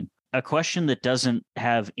interesting. A question that doesn't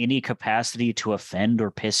have any capacity to offend or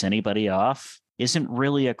piss anybody off isn't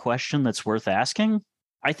really a question that's worth asking.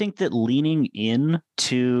 I think that leaning in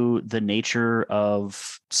to the nature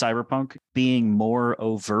of Cyberpunk, being more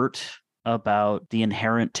overt about the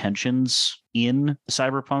inherent tensions in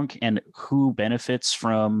Cyberpunk and who benefits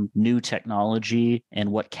from new technology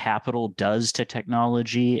and what capital does to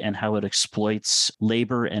technology and how it exploits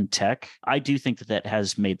labor and tech, I do think that that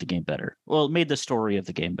has made the game better. Well, it made the story of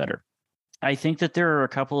the game better. I think that there are a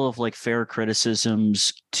couple of like fair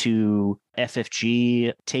criticisms to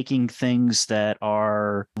FFG taking things that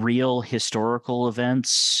are real historical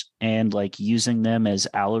events and like using them as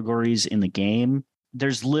allegories in the game.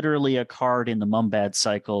 There's literally a card in the Mumbad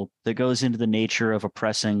cycle that goes into the nature of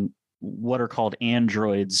oppressing what are called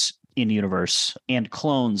androids in universe, and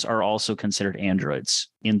clones are also considered androids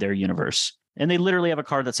in their universe. And they literally have a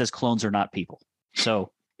card that says clones are not people.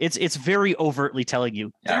 So it's very overtly telling you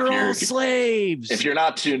they're all slaves. If you're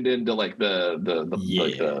not tuned into like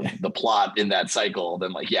the plot in that cycle,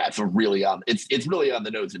 then like it's really on the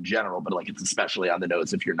nose in general, but like it's especially on the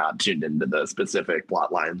nose if you're not tuned into the specific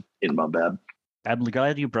plot line in Mumbad. I'm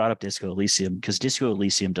glad you brought up Disco Elysium because Disco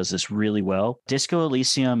Elysium does this really well. Disco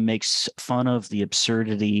Elysium makes fun of the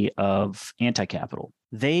absurdity of anti-capital.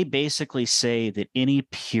 They basically say that any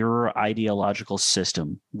pure ideological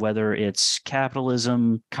system, whether it's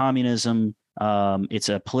capitalism, communism, it's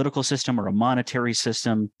a political system or a monetary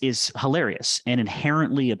system, is hilarious and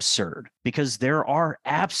inherently absurd because there are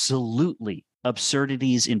absolutely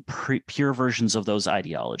absurdities in pure versions of those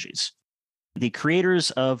ideologies. The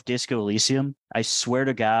creators of Disco Elysium, I swear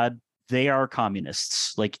to God, they are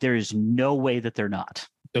communists. Like there is no way that they're not.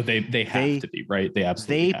 So they have to be, right? They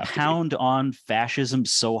absolutely have pound on fascism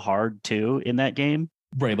so hard too in that game.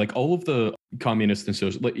 Right, like all of the communist and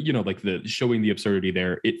social, like like the showing the absurdity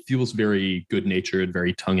there, it feels very good natured,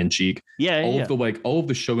 very tongue in cheek. Yeah, all of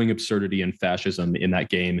the showing absurdity and fascism in that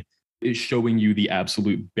game is showing you the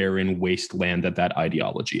absolute barren wasteland that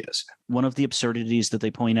ideology is. One of the absurdities that they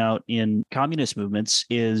point out in communist movements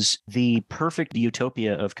is the perfect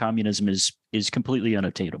utopia of communism is completely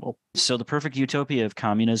unattainable. So the perfect utopia of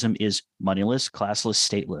communism is moneyless, classless,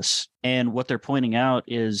 stateless. And what they're pointing out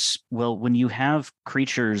is, well, when you have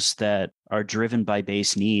creatures that are driven by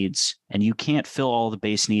base needs and you can't fill all the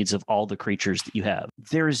base needs of all the creatures that you have,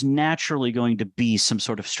 there is naturally going to be some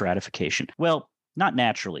sort of stratification. Well, not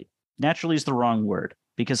naturally. Naturally is the wrong word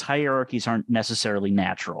because hierarchies aren't necessarily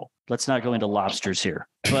natural. Let's not go into lobsters here.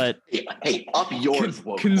 But hey, up yours.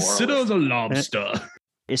 Consider the lobster.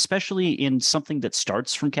 Especially in something that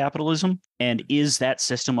starts from capitalism and is that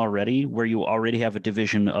system already where you already have a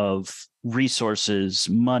division of resources,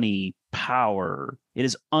 money, power. It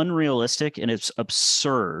is unrealistic and it's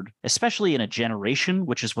absurd, especially in a generation,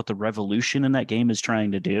 which is what the revolution in that game is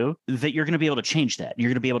trying to do, that you're going to be able to change that. You're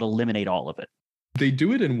going to be able to eliminate all of it. They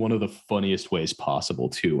do it in one of the funniest ways possible,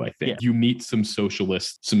 too, I think. Yeah. You meet some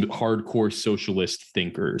socialists, some hardcore socialist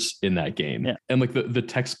thinkers in that game. Yeah. And like the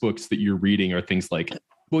textbooks that you're reading are things like,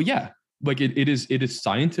 well, yeah, like it is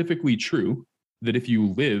scientifically true that if you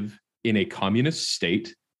live in a communist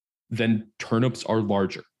state, then turnips are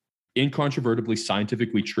larger. Incontrovertibly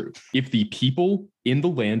scientifically true. If the people in the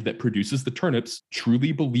land that produces the turnips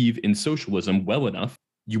truly believe in socialism well enough,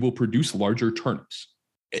 you will produce larger turnips.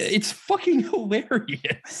 It's fucking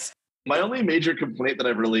hilarious. My only major complaint that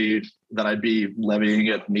I'd be levying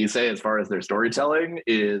at Mise as far as their storytelling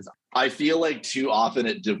is I feel like too often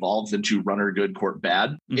it devolves into runner good, court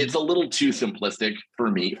bad. Mm-hmm. It's a little too simplistic for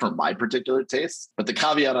me, for my particular taste. But the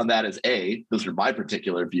caveat on that is A, those are my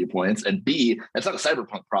particular viewpoints, and B, that's not a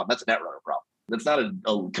Cyberpunk problem. That's a Netrunner problem. That's not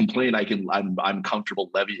a complaint I'm comfortable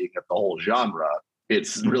levying at the whole genre.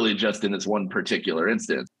 It's really just in this one particular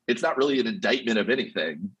instance. It's not really an indictment of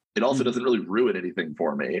anything. It also doesn't really ruin anything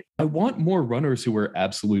for me. I want more runners who are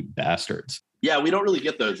absolute bastards. Yeah, we don't really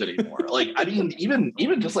get those anymore. Like, I mean,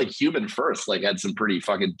 even just like Human First, like had some pretty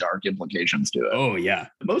fucking dark implications to it. Oh yeah.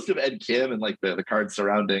 Most of Ed Kim and like the cards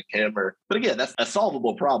surrounding him but again, that's a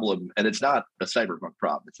solvable problem, and it's not a Cyberpunk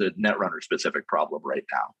problem. It's a Netrunner specific problem right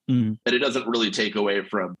now. Mm. And it doesn't really take away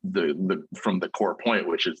from the core point,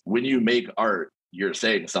 which is when you make art, you're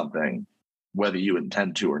saying something, whether you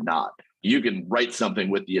intend to or not. You can write something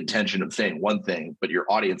with the intention of saying one thing, but your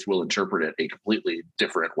audience will interpret it a completely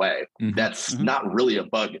different way. Mm-hmm. That's not really a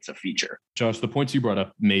bug, it's a feature. Josh, the points you brought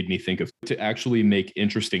up made me think of, to actually make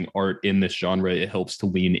interesting art in this genre, it helps to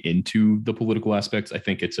lean into the political aspects. I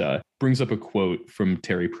think it brings up a quote from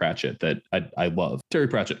Terry Pratchett that I love. Terry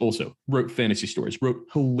Pratchett also wrote fantasy stories, wrote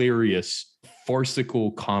hilarious,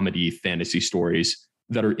 farcical comedy fantasy stories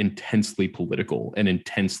that are intensely political and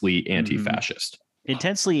intensely anti-fascist.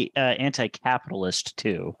 Intensely anti-capitalist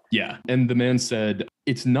too. Yeah. And the man said,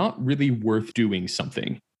 it's not really worth doing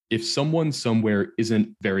something if someone somewhere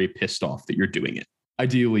isn't very pissed off that you're doing it.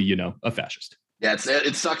 Ideally, a fascist. Yeah,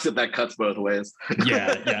 it sucks that cuts both ways.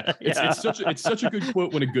 Yeah. It's such a good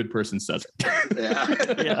quote when a good person says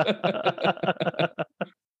it. Yeah.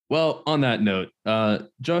 Well, on that note,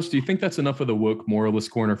 Josh, do you think that's enough of the woke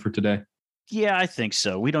moralist corner for today? Yeah, I think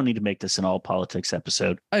so. We don't need to make this an all politics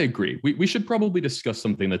episode. I agree. We should probably discuss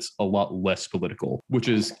something that's a lot less political, which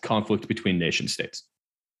is conflict between nation states.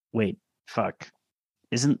 Wait, fuck.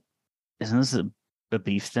 Isn't this a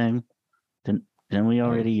beef thing? Didn't we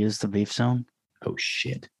already use the beef zone? Oh,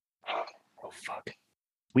 shit. Oh, fuck.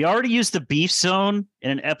 We already used the beef zone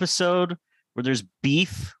in an episode where there's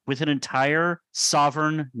beef with an entire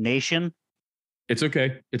sovereign nation. It's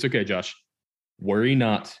okay. It's okay, Josh. Worry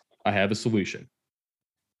not. I have a solution.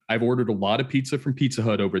 I've ordered a lot of pizza from Pizza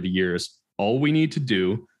Hut over the years. All we need to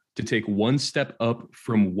do to take one step up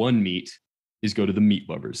from one meat is go to the meat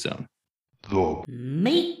lovers zone. The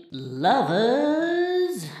Meat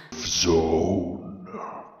lovers zone.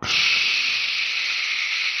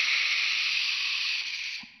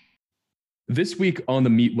 This week on the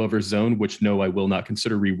Meat Lovers Zone, which no, I will not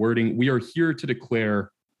consider rewording, we are here to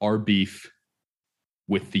declare our beef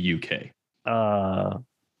with the UK.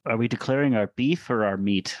 Are we declaring our beef or our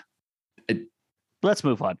meat? Let's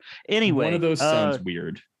move on. Anyway, one of those sounds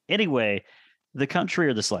weird. Anyway, the country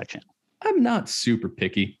or the Slack channel? I'm not super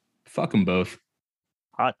picky. Fuck them both.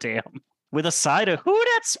 Hot damn. With a side of who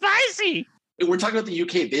that's spicy. We're talking about the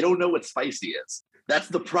UK. They don't know what spicy is. That's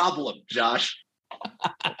the problem, Josh.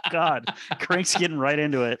 God, Crank's getting right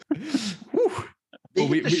into it. They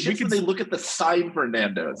get the shits when they look at the sign for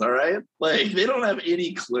Nando's, all right? Like, they don't have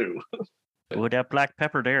any clue. Oh, that black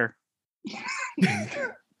pepper there.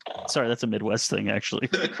 Sorry, that's a Midwest thing, actually.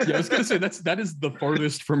 Yeah, I was going to say, that is the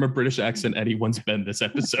farthest from a British accent anyone's been this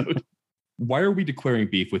episode. Why are we declaring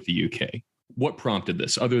beef with the UK? What prompted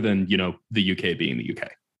this, other than, the UK being the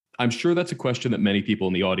UK? I'm sure that's a question that many people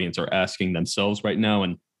in the audience are asking themselves right now,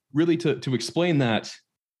 and really, to explain that,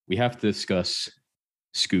 we have to discuss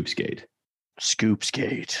Scoopsgate.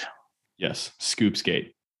 Scoopsgate. Yes,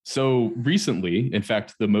 Scoopsgate. So recently, in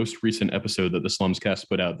fact, the most recent episode that the Slumscast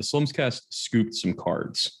put out, the Slumscast scooped some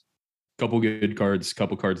cards. Couple good cards,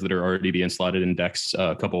 couple cards that are already being slotted in decks,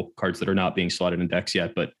 a couple cards that are not being slotted in decks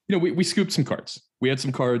yet. But, we scooped some cards. We had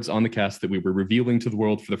some cards on the cast that we were revealing to the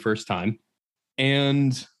world for the first time.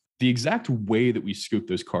 And the exact way that we scooped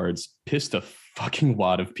those cards pissed a fucking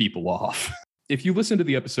lot of people off. If you listen to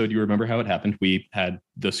the episode, you remember how it happened. We had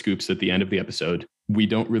the scoops at the end of the episode. We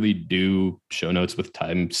don't really do show notes with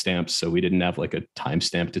timestamps, so we didn't have like a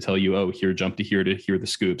timestamp to tell you, oh, here, jump to hear the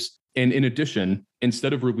scoops. And in addition,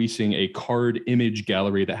 instead of releasing a card image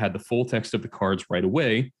gallery that had the full text of the cards right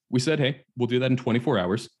away, we said, hey, we'll do that in 24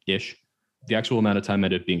 hours-ish. The actual amount of time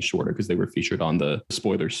ended up being shorter because they were featured on the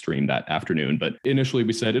spoiler stream that afternoon. But initially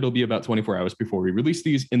we said it'll be about 24 hours before we release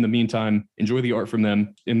these. In the meantime, enjoy the art from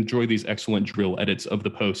them. Enjoy these excellent drill edits of the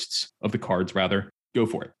posts, of the cards rather. Go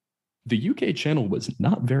for it. The UK channel was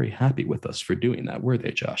not very happy with us for doing that, were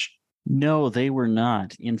they, Josh? No, they were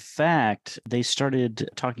not. In fact, they started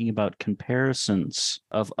talking about comparisons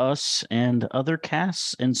of us and other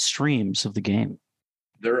casts and streams of the game.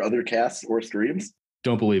 There are other casts or streams?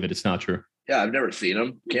 Don't believe it. It's not true. Yeah, I've never seen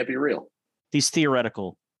them. Can't be real. These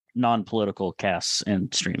theoretical, non-political casts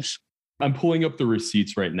and streams. I'm pulling up the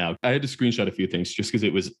receipts right now. I had to screenshot a few things just because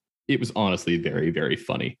it was honestly very, very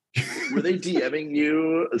funny. Were they DMing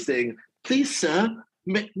you saying, please, sir,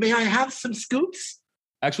 may I have some scoops?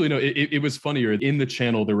 Actually, no, it was funnier. In the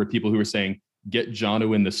channel, there were people who were saying, get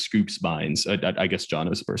Jono in the scoops binds. I guess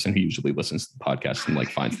Jono is the person who usually listens to the podcast and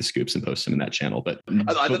finds the scoops and posts them in that channel. But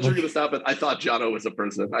I thought you were going to stop it. I thought Jono was a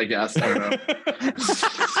person, I guess. I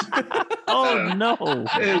don't know. Oh, no.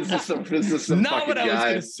 Is this some not what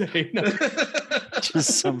guy? I was going to say. No.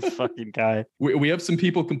 Just some fucking guy. We have some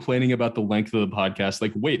people complaining about the length of the podcast.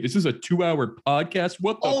 Like, wait, this is a 2-hour podcast?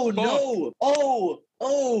 What the fuck? No.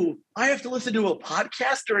 Oh, I have to listen to a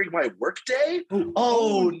podcast during my workday? No.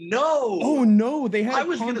 Oh, no. They had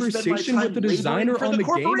a conversation with the designer on the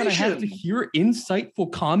game and I have to hear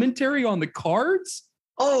insightful commentary on the cards?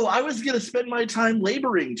 Oh, I was going to spend my time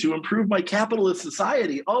laboring to improve my capitalist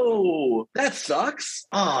society. Oh, that sucks.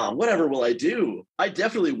 Whatever will I do? I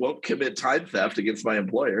definitely won't commit time theft against my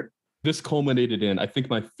employer. This culminated in, I think,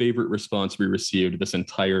 my favorite response we received this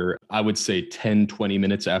entire, I would say, 10, 20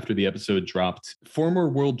 minutes after the episode dropped. Former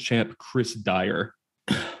world champ Chris Dyer.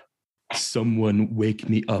 Someone wake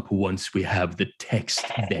me up once we have the text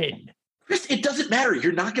then. Chris, it doesn't matter.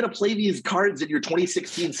 You're not going to play these cards in your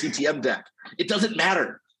 2016 CTM deck. It doesn't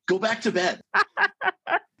matter. Go back to bed.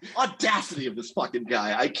 Audacity of this fucking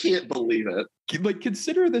guy. I can't believe it. Like,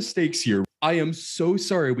 consider the stakes here. I am so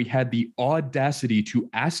sorry we had the audacity to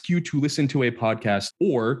ask you to listen to a podcast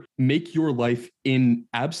or make your life in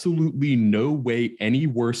absolutely no way any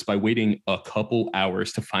worse by waiting a couple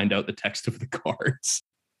hours to find out the text of the cards.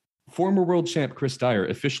 Former world champ Chris Dyer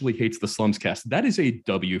officially hates the Slumscast. That is a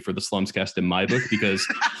W for the Slumscast in my book because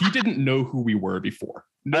he didn't know who we were before.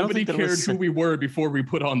 Nobody cared who we were before we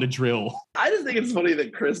put on the drill. I just think it's funny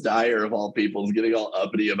that Chris Dyer, of all people, is getting all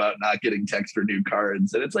uppity about not getting text for new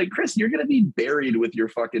cards. And it's like, Chris, you're going to be buried with your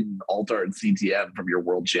fucking Altard CTM from your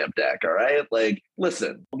world champ deck, all right? Like,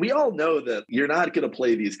 listen, we all know that you're not going to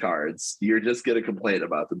play these cards. You're just going to complain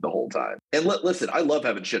about them the whole time. And listen, I love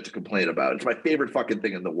having shit to complain about. It's my favorite fucking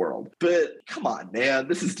thing in the world. But come on, man,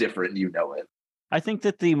 this is different. You know it. I think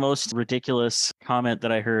that the most ridiculous comment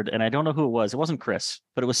that I heard, and I don't know who it wasn't Chris,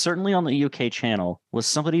 but it was certainly on the UK channel, was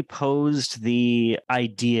somebody posed the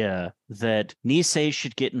idea that Nisei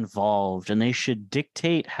should get involved and they should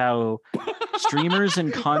dictate how streamers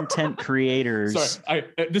and content creators... Sorry,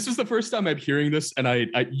 this is the first time I'm hearing this, and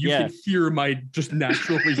you can hear my just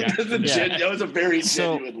natural reaction. That was a very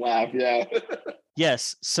genuine laugh, yeah.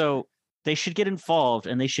 Yes, so... they should get involved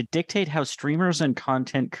and they should dictate how streamers and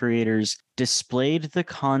content creators displayed the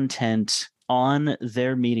content on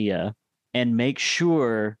their media and make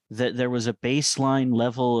sure that there was a baseline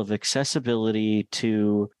level of accessibility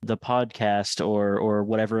to the podcast or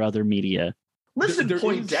whatever other media. Listen,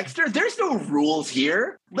 Poindexter, there's no rules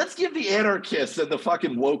here. Let's give the anarchists and the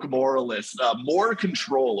fucking woke moralists more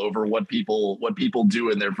control over what people do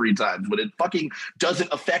in their free times when it fucking doesn't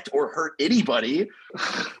affect or hurt anybody.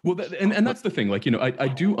 Well, and that's the thing. Like, you know, I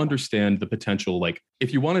do understand the potential. Like,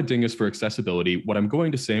 if you want to ding us for accessibility, what I'm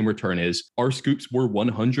going to say in return is our scoops were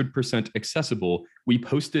 100% accessible. We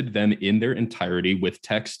posted them in their entirety with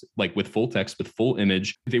text, like with full text, with full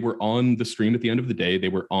image. They were on the stream at the end of the day. They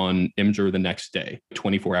were on Imgur the next day,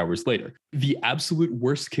 24 hours later. The absolute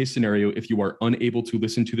worst case scenario, if you are unable to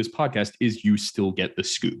listen to this podcast, is you still get the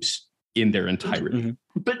scoops in their entirety.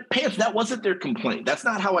 Mm-hmm. But Pants, that wasn't their complaint. That's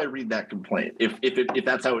not how I read that complaint. If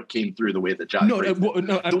that's how it came through the way that John.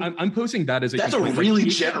 I'm posing that as a. That's complaint. A really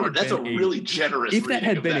generous. That's a really generous. If that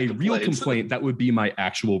had been a real complaint, that would be my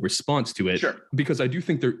actual response to it. Sure. Because I do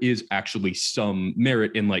think there is actually some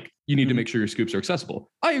merit in, like, you need to make sure your scoops are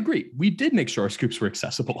accessible. I agree. We did make sure our scoops were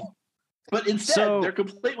accessible. But instead, their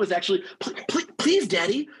complaint was actually, please,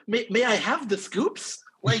 Daddy, may I have the scoops?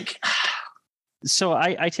 Like. So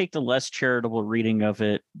I take the less charitable reading of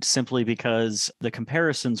it simply because the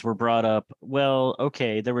comparisons were brought up. Well,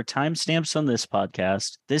 okay, there were timestamps on this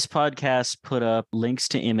podcast. This podcast put up links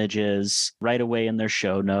to images right away in their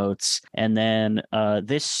show notes. And then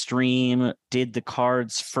this stream did the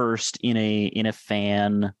cards first in a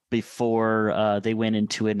fan before they went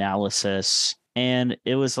into analysis. And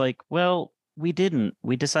it was like, well, we didn't.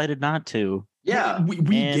 We decided not to. Yeah. We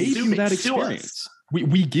gave you that experience.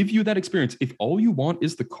 We give you that experience. If all you want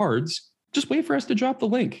is the cards, just wait for us to drop the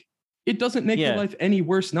link. It doesn't make your life any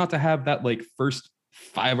worse not to have that, like, first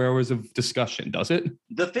 5 hours of discussion, does it?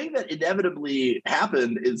 The thing that inevitably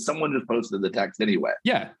happened is someone just posted the text anyway.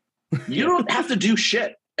 Yeah. You don't have to do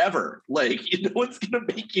shit ever. Like, no one's going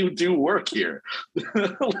to make you do work here.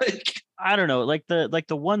 Like, I don't know. Like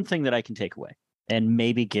the one thing that I can take away and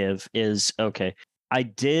maybe give is, okay, I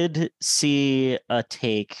did see a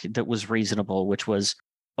take that was reasonable, which was,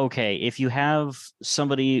 okay, if you have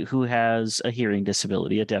somebody who has a hearing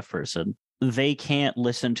disability, a deaf person, they can't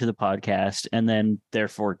listen to the podcast and then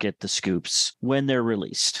therefore get the scoops when they're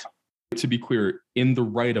released. To be clear, in the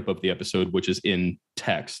write-up of the episode, which is in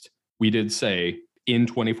text, we did say in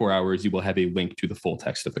 24 hours, you will have a link to the full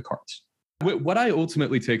text of the cards. What I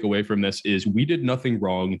ultimately take away from this is we did nothing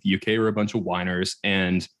wrong. The UK are a bunch of whiners,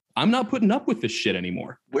 and I'm not putting up with this shit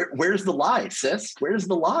anymore. Where's the lie, sis? Where's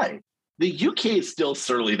the lie? The UK is still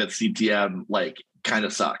surly that CTM, like, kind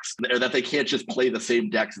of sucks. Or that they can't just play the same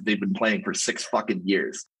decks that they've been playing for 6 fucking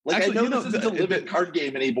years. Like, actually, I know this isn't a limit card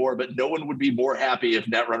game anymore, but no one would be more happy if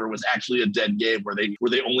Netrunner was actually a dead game where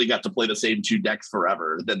they only got to play the same 2 decks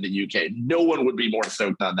forever than the UK. No one would be more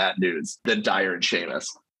stoked on that news than Dyer and Seamus.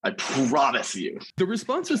 I promise you. The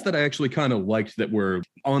responses that I actually kind of liked that were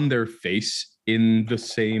on their face in the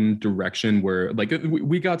same direction were, like,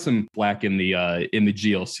 we got some flack in the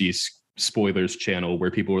GLC spoilers channel where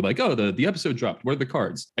people were like, oh, the episode dropped. Where are the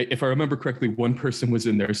cards? If I remember correctly, one person was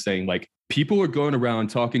in there saying, like, people are going around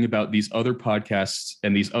talking about these other podcasts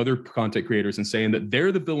and these other content creators and saying that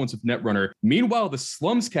they're the villains of Netrunner. Meanwhile, the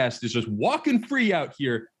Slumscast is just walking free out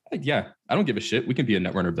here. Yeah, I don't give a shit. We can be a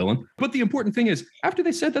Netrunner villain. But the important thing is, after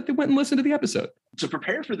they said that, they went and listened to the episode. To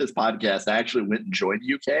prepare for this podcast, I actually went and joined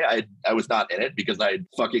UK. I was not in it because I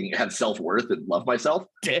fucking had self-worth and love myself.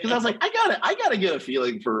 Because I was like, I gotta get a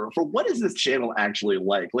feeling for what is this channel actually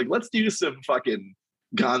like? Like, let's do some fucking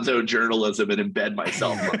gonzo journalism and embed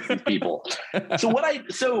myself amongst these people. So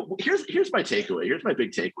here's my takeaway. Here's my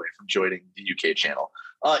big takeaway from joining the UK channel.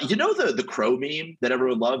 You know the crow meme that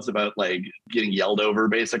everyone loves about like getting yelled over,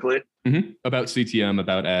 basically? Mm-hmm. About CTM,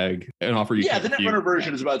 about ag, an offer you the Netrunner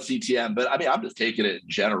version is about CTM, but I mean, I'm just taking it in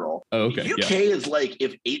general. Oh, okay. The UK is like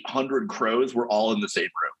if 800 crows were all in the same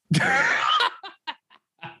room.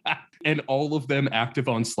 And all of them active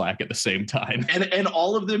on Slack at the same time. And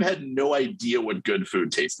all of them had no idea what good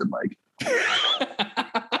food tasted like.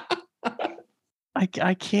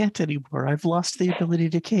 I can't anymore. I've lost the ability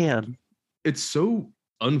to can. It's so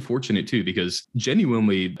unfortunate too, because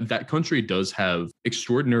genuinely that country does have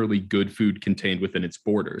extraordinarily good food contained within its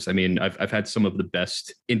borders. I mean, I've had some of the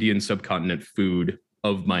best Indian subcontinent food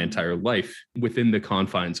of my entire life within the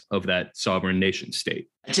confines of that sovereign nation state.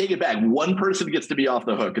 I take it back. One person gets to be off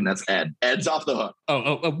the hook, and that's Ed. Ed's off the hook.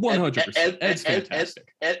 100%. Ed's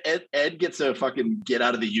fantastic. Ed gets a fucking get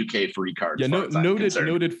out of the UK free card. Yeah,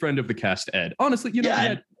 noted friend of the cast, Ed. Honestly,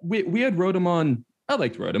 we had Rotom on. I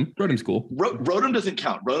liked Rotom. Rotom's cool. Rotom doesn't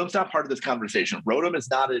count. Rotom's not part of this conversation. Rotom is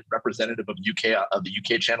not a representative of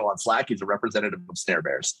the UK channel on Slack. He's a representative of Snare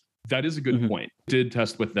Bears. That is a good point. Did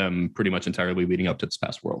test with them pretty much entirely leading up to this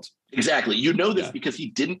past Worlds. Exactly. You know this because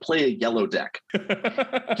he didn't play a yellow deck.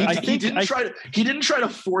 He didn't try to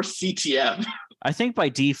force CTM. I think by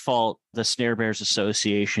default, the Snare Bears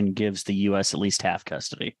Association gives the US at least half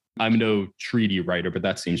custody. I'm no treaty writer, but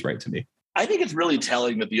that seems right to me. I think it's really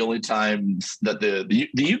telling that the only times that the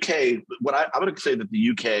UK, I'm going to say that the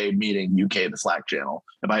UK, meaning UK, the Slack channel,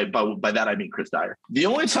 and by that I mean Chris Dyer. The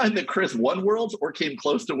only time that Chris won Worlds or came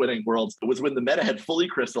close to winning Worlds was when the meta had fully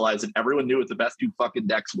crystallized and everyone knew what the best two fucking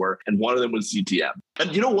decks were, and one of them was CTM.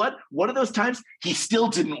 And you know what? One of those times, he still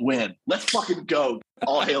didn't win. Let's fucking go.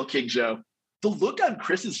 All hail King Joe. The look on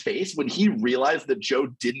Chris's face when he realized that Joe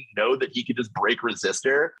didn't know that he could just break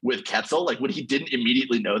Resistor with Quetzal, like when he didn't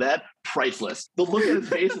immediately know that, priceless. The look on his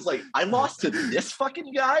face is like, I lost to this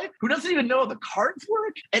fucking guy who doesn't even know how the cards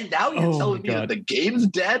work, and now you're telling me that the game's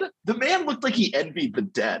dead? The man looked like he envied the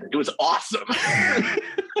dead. It was awesome.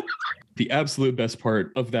 The absolute best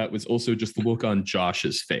part of that was also just the look on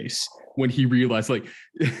Josh's face when he realized, like,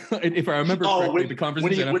 if I remember correctly, the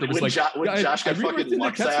conversation after was like, Josh got fucking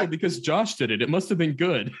luck sack because Josh did it. It must have been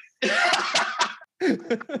good.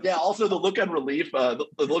 Yeah. Also, the look on relief, the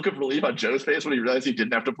look of relief on Joe's face when he realized he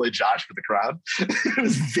didn't have to play Josh for the crown. It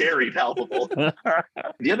was very palpable.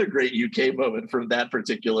 The other great UK moment from that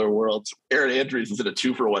particular world, Aaron Andrews is in a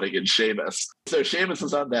 2-for-1 against Seamus. So Seamus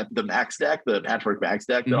was on the Max deck, the Patchwork Max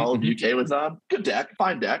deck that all of UK was on. Good deck,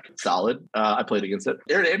 fine deck, solid. I played against it.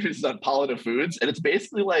 Aaron Andrews is on Pollen of Foods, and it's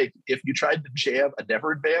basically like if you tried to jam a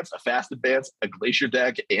Never Advance, a Fast Advance, a Glacier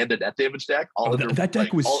deck, and a Net Damage deck. That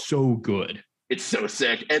deck was so good. It's so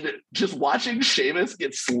sick. And just watching Seamus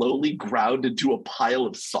get slowly ground into a pile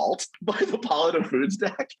of salt by the Pollen of Foods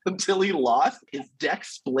deck until he lost, his deck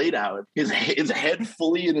splayed out, his head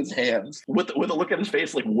fully in his hands, with a look at his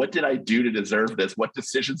face like, what did I do to deserve this? What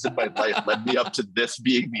decisions in my life led me up to this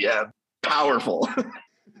being the end? Powerful.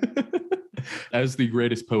 As the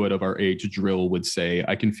greatest poet of our age, Drill, would say,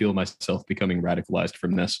 I can feel myself becoming radicalized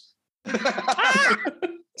from this.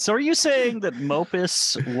 So are you saying that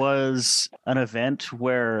Mopus was an event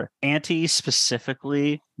where Anti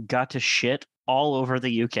specifically got to shit all over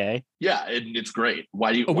the UK? Yeah, and it's great.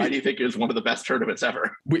 Why do you think it was one of the best tournaments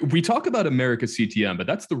ever? We talk about America CTM, but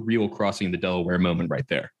that's the real crossing the Delaware moment right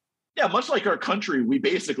there. Yeah, much like our country, we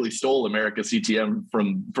basically stole America CTM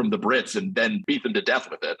from the Brits and then beat them to death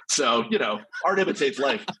with it. So, art imitates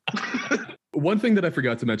life. One thing that I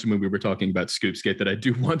forgot to mention when we were talking about Scoopscape that I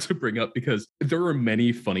do want to bring up, because there are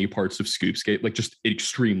many funny parts of Scoopscape, like just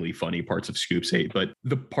extremely funny parts of Scoopscape, but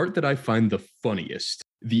the part that I find the funniest,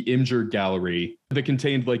 the Imgur gallery that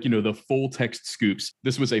contained the full text scoops.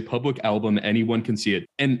 This was a public album. Anyone can see it.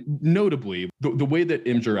 And notably, the way that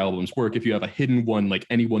Imgur albums work, if you have a hidden one, like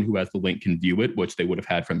anyone who has the link can view it, which they would have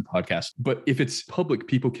had from the podcast. But if it's public,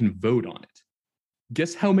 people can vote on it.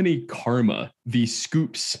 Guess how many karma the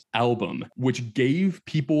Scoops album, which gave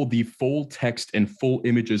people the full text and full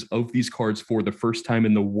images of these cards for the first time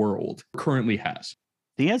in the world, currently has?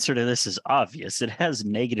 The answer to this is obvious. It has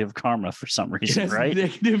negative karma for some reason, right?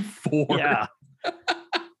 -4. Yeah.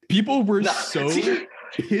 People were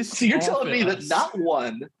So you're telling me that not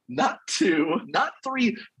one, not two, not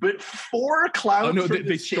three, but 4 clowns? Oh no,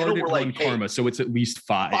 they started on Karma, so it's at least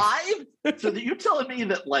 5. 5? So that you're telling me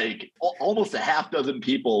that like almost a half dozen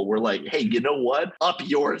people were like, "Hey, you know what? Up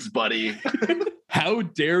yours, buddy." How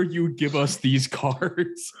dare you give us these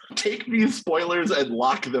cards? Take these spoilers and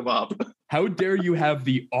lock them up. How dare you have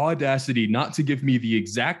the audacity not to give me the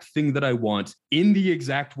exact thing that I want in the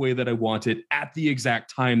exact way that I want it at the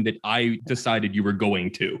exact time that I decided you were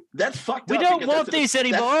going to? That's fucked up. We don't want these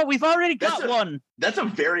anymore. We've already got one. That's a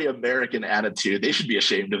very American attitude. They should be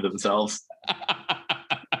ashamed of themselves.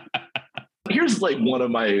 Here's like one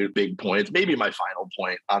of my big points, maybe my final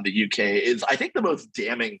point on the UK is I think the most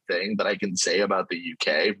damning thing that I can say about the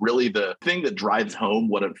UK, really the thing that drives home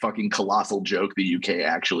what a fucking colossal joke the UK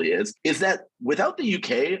actually is that without the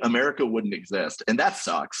UK, America wouldn't exist. And that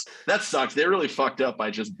sucks. That sucks. They really fucked up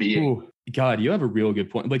by just being. Ooh, God, you have a real good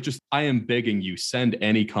point. Like, just, I am begging you, send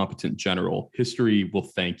any competent general. History will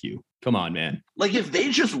thank you. Come on, man. Like, if they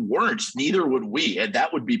just weren't, neither would we. And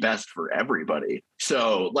that would be best for everybody.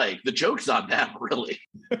 So, like, the joke's on them, really.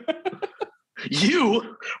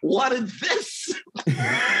 You wanted this.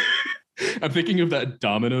 I'm thinking of that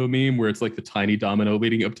domino meme where it's like the tiny domino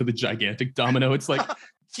leading up to the gigantic domino. It's like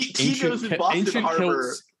Tito's in Boston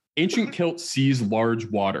Harbor. Ancient kilt sees large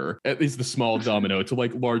water. At least the small domino to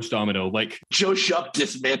like large domino. Like Joe Shupp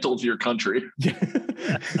dismantles your country. Yeah.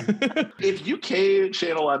 If UK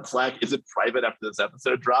channel on Slack isn't private after this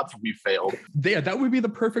episode drops, we failed. Yeah, that would be the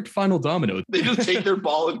perfect final domino. They just take their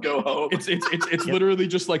ball and go home. It's literally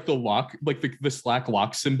just like the lock, like the Slack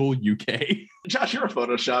lock symbol UK. Josh, you're a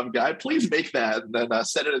Photoshop guy. Please make that and then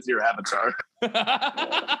set it as your avatar.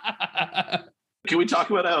 Can we talk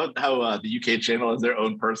about how the UK channel has their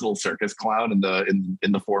own personal circus clown in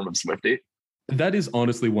the form of Swifty? That is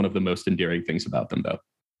honestly one of the most endearing things about them, though.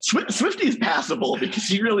 Swifty's passable because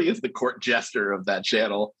he really is the court jester of that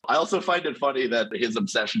channel. I also find it funny that his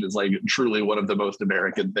obsession is like truly one of the most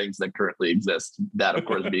American things that currently exists. That, of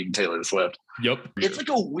course, being Taylor Swift. Yep. It's like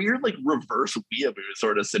a weird, like reverse weeaboo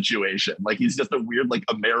sort of situation. Like he's just a weird, like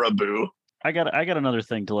Ameriboo. I got another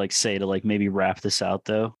thing to like say to like maybe wrap this out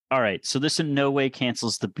though. All right, so this in no way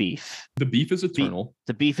cancels the beef. The beef is eternal.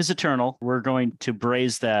 The beef is eternal. We're going to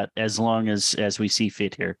braise that as long as we see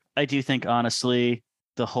fit here. I do think honestly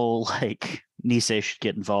the whole like Nisei should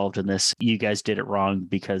get involved in this. You guys did it wrong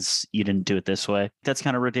because you didn't do it this way. That's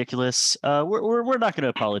kind of ridiculous. We're not going to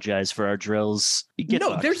apologize for our drills.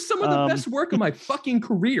 There's some of the best work of my fucking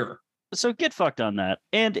career. So get fucked on that.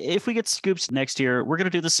 And if we get scoops next year, we're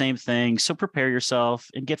going to do the same thing. So prepare yourself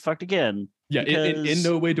and get fucked again. Yeah, in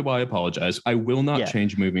no way do I apologize. I will not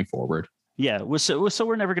change moving forward. Yeah, so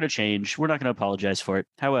we're never going to change. We're not going to apologize for it.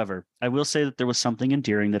 However, I will say that there was something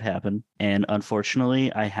endearing that happened. And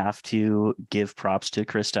unfortunately, I have to give props to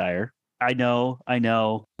Chris Dyer. I know.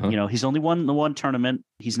 Huh? You know, he's only won the one tournament.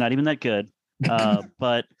 He's not even that good.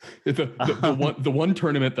 But the one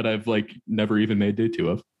tournament that I've like never even made day 2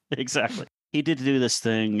 of. Exactly. He did do this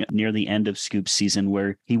thing near the end of Scoop season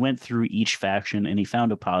where he went through each faction and he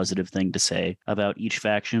found a positive thing to say about each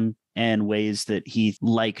faction and ways that he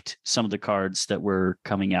liked some of the cards that were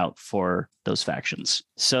coming out for those factions.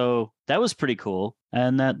 So that was pretty cool.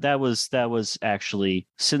 And that was actually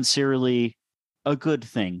sincerely a good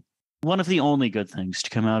thing. One of the only good things to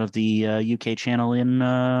come out of the UK channel in,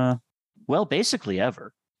 basically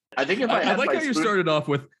ever. I think I like how you started off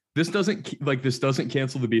with, This doesn't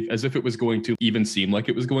cancel the beef as if it was going to even seem like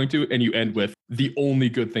it was going to, and you end with the only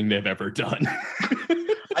good thing they've ever done.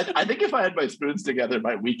 I think if I had my spoons together,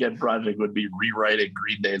 my weekend project would be rewriting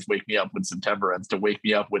Green Day's "Wake Me Up When September Ends" to "Wake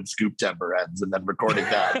Me Up When Scooptember Ends," and then recording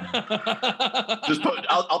that.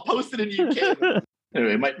 I'll post it in UK.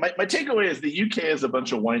 Anyway, my takeaway is the UK is a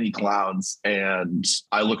bunch of whiny clowns, and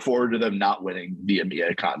I look forward to them not winning the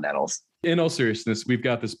NBA Continentals. In all seriousness, we've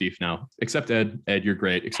got this beef now. Except Ed. Ed, you're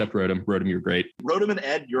great. Except Rotom. Rotom, you're great. Rotom and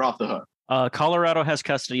Ed, you're off the hook. Colorado has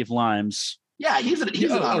custody of Limes. Yeah, he's an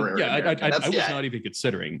honorary. Yeah, I was not even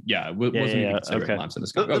considering. Yeah, wasn't even considering Limes in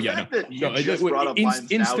this.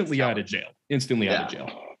 Instantly out of jail. Instantly out of jail.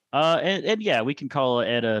 And yeah, we can call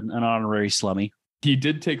Ed an honorary slummy. He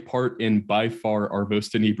did take part in by far our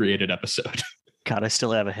most inebriated episode. God, I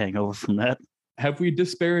still have a hangover from that. Have we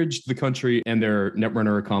disparaged the country and their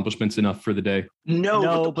Netrunner accomplishments enough for the day?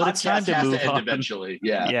 No, but it's time to move on eventually.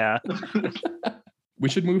 Yeah. Yeah. We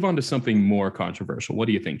should move on to something more controversial. What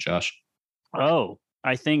do you think, Josh? Oh,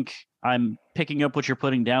 I think I'm picking up what you're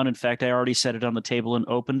putting down. In fact, I already set it on the table and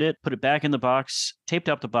opened it, put it back in the box, taped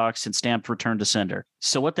up the box, and stamped return to sender.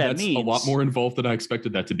 So what that means... That's a lot more involved than I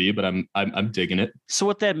expected that to be, but I'm digging it. So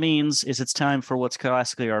what that means is it's time for what's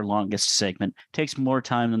classically our longest segment. It takes more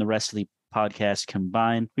time than the rest of the podcast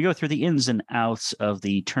combined. We go through the ins and outs of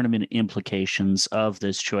the tournament implications of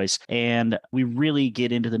this choice, and we really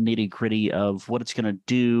get into the nitty-gritty of what it's going to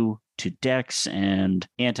do to decks and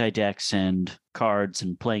anti-decks and cards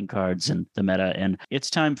and playing cards and the meta. And it's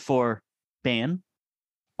time for ban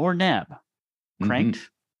or nab. Cranked,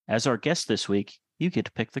 as our guest this week, you get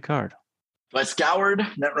to pick the card. I scoured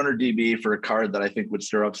Netrunner DB for a card that I think would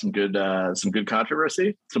stir up some good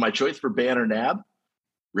controversy. So my choice for ban or nab: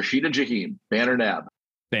 Rashida Jaheim. Ban or nab?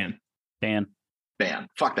 Ban. Ban. Ban.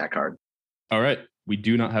 Fuck that card. All right. We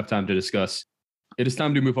do not have time to discuss. It is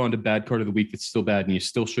time to move on to bad card of the week that's still bad, and you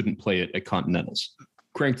still shouldn't play it at Continentals.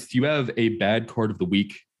 Cranked, do you have a bad card of the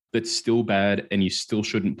week that's still bad and you still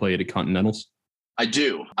shouldn't play it at Continentals? I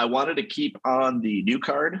do. I wanted to keep on the new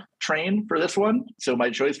card train for this one. So my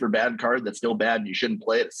choice for bad card that's still bad and you shouldn't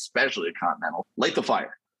play it, especially at Continental: Light the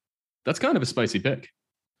Fire. That's kind of a spicy pick.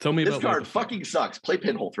 Tell me this about card. Fucking sucks. Play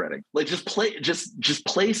Pinhole Threading. Like, just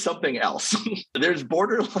play something else. There's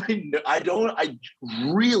borderline. I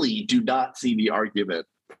really do not see the argument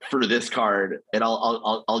for this card, and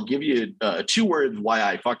I'll give you 2 words why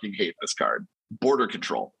I fucking hate this card: border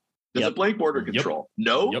control. Does it blank border control?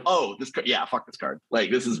 No. Oh, this card. Yeah, fuck this card. Like,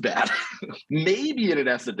 this is bad. Maybe in an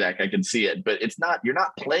ESA deck I can see it, but it's not. You're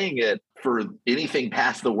not playing it for anything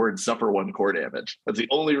past the word suffer 1 core damage. That's the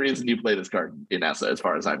only reason you play this card in ESA, as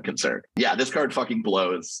far as I'm concerned. Yeah, this card fucking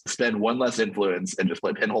blows. Spend 1 less influence and just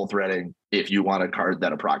play Pinhole Threading if you want a card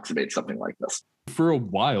that approximates something like this. For a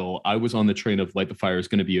while, I was on the train of Light the Fire is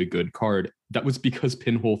going to be a good card. That was because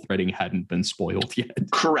Pinhole Threading hadn't been spoiled yet.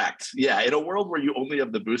 Correct. Yeah, in a world where you only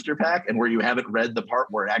have the booster pack and where you haven't read the part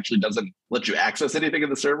where it actually doesn't let you access anything in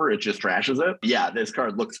the server, it just trashes it. Yeah, this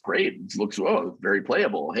card looks great. It looks, very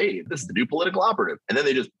playable. Hey, this is the new political operative. And then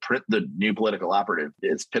they just print the new political operative.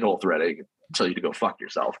 It's Pinhole Threading and tell you to go fuck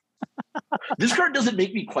yourself. This card doesn't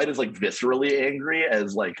make me quite as viscerally angry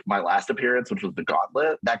as my last appearance, which was the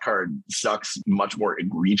Gauntlet. That card sucks much more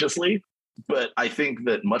egregiously. But I think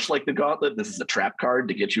that much like the Gauntlet, this is a trap card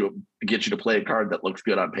to get you to play a card that looks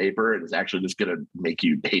good on paper and is actually just going to make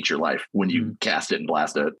you hate your life when you cast it and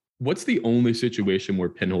blast it. What's the only situation where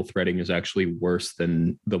Pinhole Threading is actually worse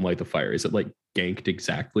than Light the Fire? Is it ganked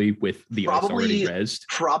exactly with the ice already rezzed?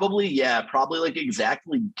 Probably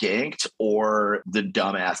exactly ganked, or the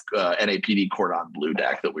dumbass NAPD Cordon Blue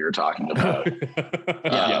deck that we were talking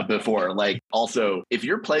about before. Also, if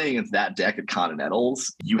you're playing against that deck at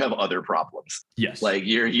Continentals, you have other problems. Yes.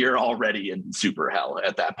 You're already in super hell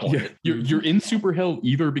at that point. Yeah. You're in super hell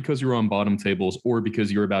either because you're on bottom tables or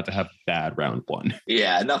because you're about to have bad round 1.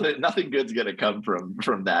 Yeah, nothing good's gonna come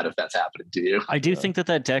from that if that's happening to you. I do think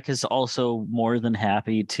that deck is also more than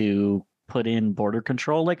happy to put in border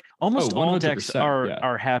control. Almost all decks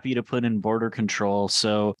are happy to put in border control.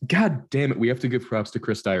 So God damn it, we have to give props to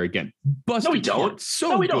Chris Dyer again. No, we don't.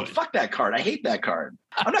 We don't. Fuck that card. I hate that card.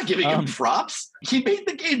 I'm not giving him props. He made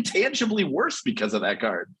the game tangibly worse because of that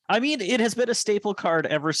card. I mean, it has been a staple card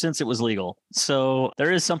ever since it was legal. So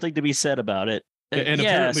there is something to be said about it. And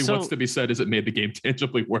apparently what's to be said is it made the game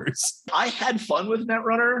tangibly worse. I had fun with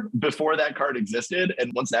Netrunner before that card existed.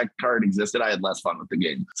 And once that card existed, I had less fun with the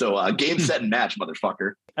game. So game, set, and match,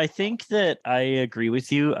 motherfucker. I think that I agree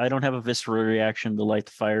with you. I don't have a visceral reaction to Light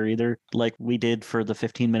the Fire either, like we did for the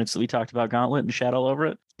 15 minutes that we talked about Gauntlet and Shadow over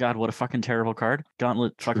it. God, what a fucking terrible card.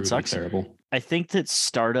 Gauntlet fucking sucks. Terrible. I think that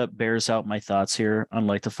Startup bears out my thoughts here on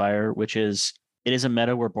Light the Fire, which is it is a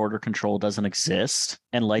meta where border control doesn't exist,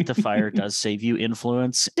 and Light the Fire does save you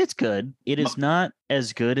influence. It's good. It is not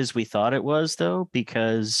as good as we thought it was, though,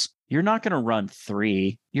 because you're not going to run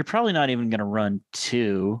 3. You're probably not even going to run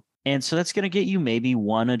 2. And so that's going to get you maybe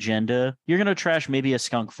 1 agenda. You're going to trash maybe a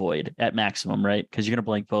Skunk Void at maximum, right? Because you're going to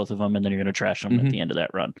blank both of them, and then you're going to trash them at the end of that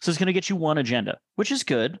run. So it's going to get you 1 agenda, which is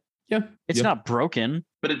good. Yeah. It's not broken.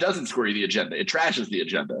 But it doesn't score you the agenda. It trashes the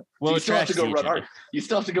agenda. Well, so you still have to go run you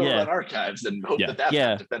still have to go run archives and hope that that's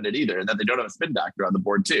not defended either, and that they don't have a spin doctor on the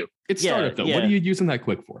board too. It's Startup though. What are you using that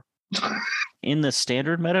quick for? In the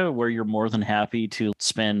standard meta, where you're more than happy to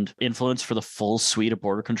spend influence for the full suite of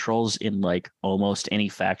border controls in almost any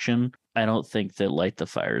faction, I don't think that Light the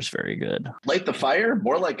Fire is very good. Light the Fire?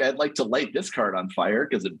 More like I'd like to light this card on fire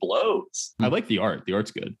because it blows. I like the art. The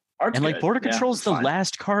art's good. Art's and like good. Border Control's the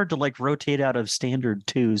last card to like rotate out of standard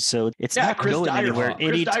too, so it's not Chris going Dyer, anywhere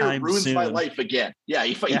anytime Chris Dyer ruins soon. my life again. Yeah,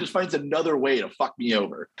 he just finds another way to fuck me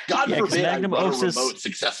over. God forbid I run a remote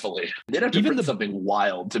successfully. They'd have to print something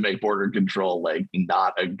wild to make Border Control like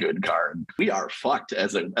not a good card. We are fucked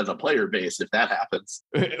as a player base if that happens.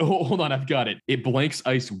 Hold on, I've got it. It blanks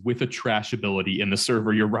ice with a trash ability in the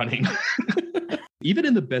server you're running. Even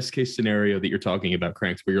in the best case scenario that you're talking about,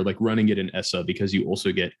 Cranked, where you're like running it in ESA because you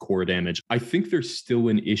also get core damage, I think there's still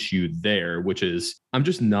an issue there, which is I'm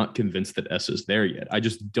just not convinced that ESA's there yet. I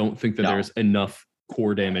just don't think that there's enough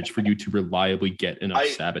core damage for you to reliably get enough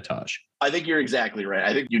sabotage. I think you're exactly right.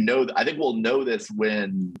 I think we'll know this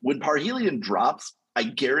when Parhelion drops. I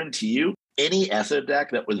guarantee you, any ESA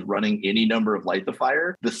deck that was running any number of Light the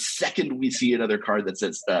Fire, the second we see another card that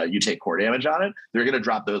says you take core damage on it, they're going to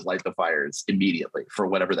drop those Light the Fires immediately for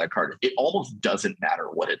whatever that card is. It almost doesn't matter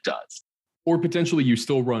what it does. Or potentially you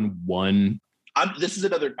still run one. I'm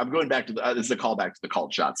going back to this is a callback to the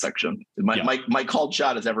called shot section. My called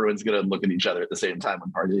shot is everyone's going to look at each other at the same time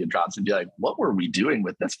when Parhelion drops and be like, what were we doing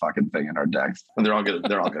with this fucking thing in our decks? And they're all going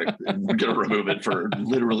to remove it for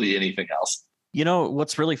literally anything else. You know,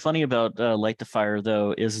 what's really funny about Light the Fire,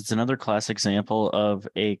 though, is it's another classic example of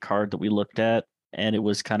a card that we looked at, and it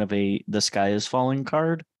was kind of the sky is falling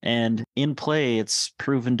card. And in play, it's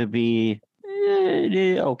proven to be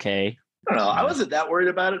okay. I don't know. I wasn't that worried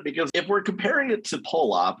about it because if we're comparing it to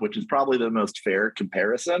Polop, which is probably the most fair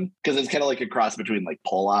comparison, because it's kind of like a cross between like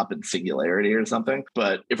Polop and Singularity or something.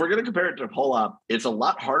 But if we're going to compare it to Polop, it's a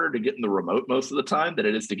lot harder to get in the remote most of the time than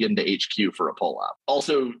it is to get into HQ for a Polop.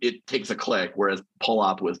 Also, it takes a click, whereas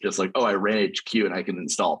Polop was just like, oh, I ran HQ and I can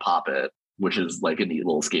install Pop It, which is like a neat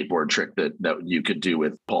little skateboard trick that you could do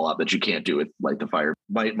with Polop that you can't do with Light the Fire.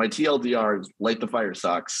 My TLDR is Light the Fire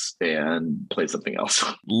sucks and play something else.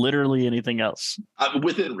 Literally anything else.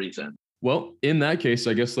 Within reason. Well, in that case,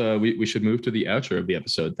 I guess we should move to the outro of the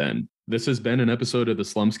episode then. This has been an episode of the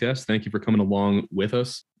Slumscast. Thank you for coming along with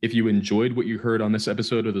us. If you enjoyed what you heard on this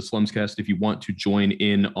episode of the Slumscast, if you want to join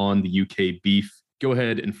in on the UK beef, go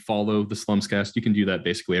ahead and follow the Slumscast. You can do that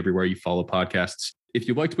basically everywhere you follow podcasts. If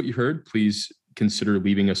you liked what you heard, please consider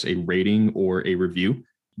leaving us a rating or a review.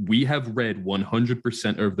 We have read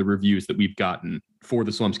 100% of the reviews that we've gotten for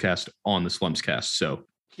the Slumscast on the Slumscast. So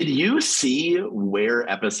can you see where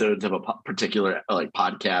episodes of a particular like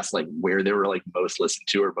podcast, like where they were like most listened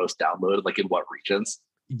to or most downloaded, like in what regions?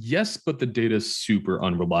 Yes, but the data is super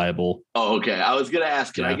unreliable. Oh, okay. I was going to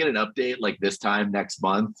ask, can I get an update like this time next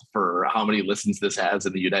month for how many listens this has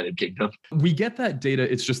in the United Kingdom? We get that data.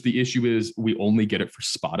 It's just the issue is we only get it for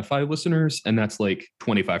Spotify listeners, and that's like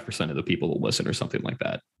 25% of the people that listen or something like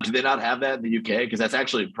that. Do they not have that in the UK? Because that's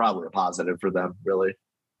actually probably a positive for them, really.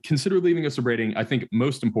 Consider leaving us a rating. I think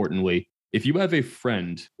most importantly, if you have a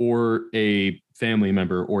friend or a family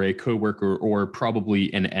member or a coworker or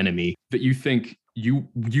probably an enemy that you think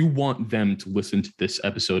you want them to listen to this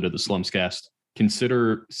episode of the Slumscast,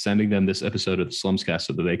 consider sending them this episode of the Slumscast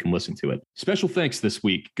so that they can listen to it. Special thanks this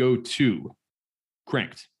week go to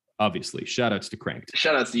Cranked, obviously. Shout outs to Cranked.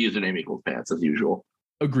 Shout outs to username equals pants as usual.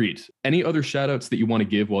 Agreed. Any other shout outs that you want to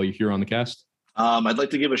give while you're here on the cast? I'd like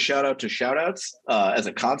to give a shout out to shout outs as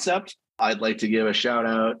a concept. I'd like to give a shout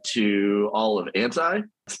out to all of Anti.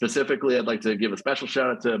 Specifically, I'd like to give a special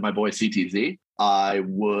shout out to my boy CTZ. I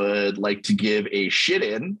would like to give a shit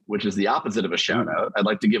in, which is the opposite of a shout out. I'd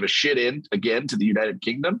like to give a shit in again to the United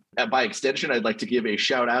Kingdom. And by extension, I'd like to give a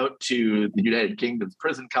shout out to the United Kingdom's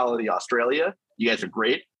prison colony, Australia. You guys are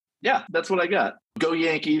great. Yeah, that's what I got. Go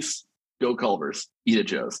Yankees. Go Culvers. Eat at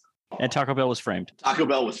Joe's. And Taco Bell was framed. Taco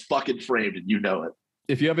Bell was fucking framed, and you know it.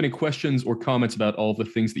 If you have any questions or comments about all the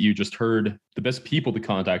things that you just heard, the best people to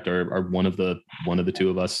contact are one of the two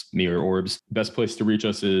of us, me or Orbs. Best place to reach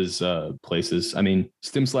us is places. I mean,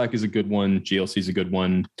 StimSlack is a good one. GLC is a good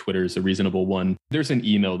one. Twitter is a reasonable one. There's an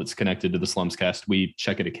email that's connected to the Slumscast. We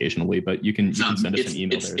check it occasionally, but you can send us an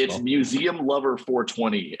email there as well. It's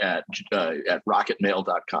museumlover420 at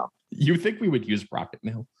rocketmail.com. You think we would use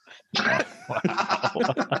Rocketmail?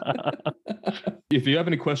 If you have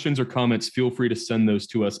any questions or comments, feel free to send those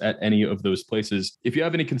to us at any of those places. If you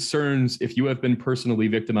have any concerns, if you have been personally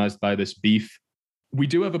victimized by this beef, we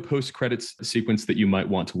do have a post-credits sequence that you might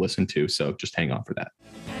want to listen to, so just hang on for that.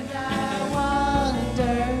 And I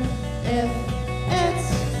wonder if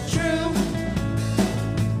it's true.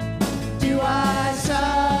 Do I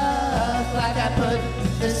suck like I put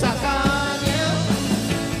the suck on you?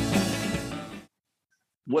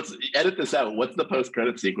 Edit this out. What's the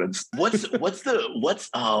post-credit sequence? I'm now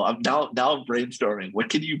I'm brainstorming. What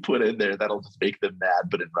can you put in there that'll just make them mad,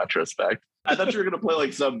 but in retrospect? I thought you were gonna play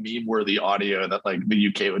like some meme-worthy audio that like the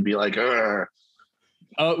UK would be like,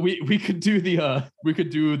 we could do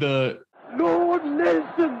the Lord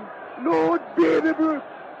Nelson, Lord Beaverbrook,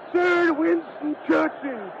 Sir Winston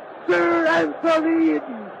Churchill, Sir Anthony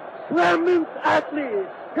Eden, Clement Attlee,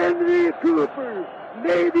 Henry Cooper,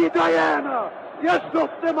 Lady Diana. Jeg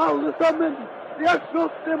slått dem alle sammen.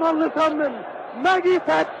 Maggie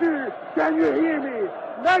Thatcher, can you hear me?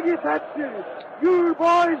 Maggie Thatcher, your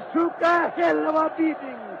boys took a hell of a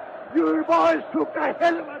beating.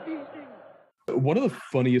 One of the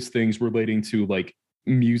funniest things relating to like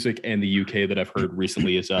music and the UK that I've heard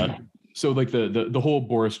recently is so like the whole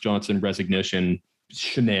Boris Johnson resignation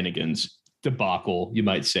shenanigans debacle, you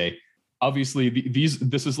might say. Obviously,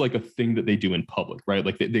 this is like a thing that they do in public, right?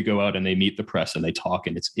 Like they go out and they meet the press and they talk,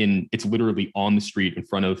 and it's literally on the street in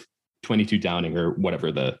front of 22 Downing or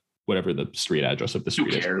whatever the street address of the street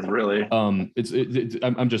is. Who cares, really? I'm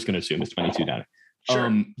just going to assume it's 22 Downing.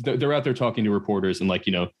 Sure. They're out there talking to reporters and like,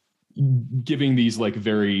 you know, giving these like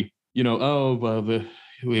very, you know,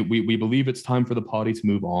 we believe it's time for the party to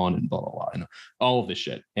move on and blah blah blah, and all of this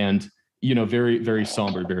shit, and you know, very very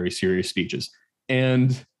somber, very serious speeches.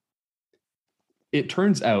 And it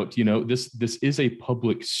turns out, you know, this is a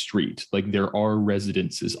public street. Like there are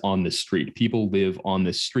residences on this street. People live on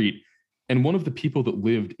this street. And one of the people that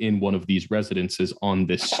lived in one of these residences on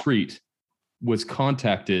this street was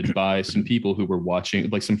contacted by some people who were watching,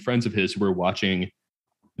 like some friends of his who were watching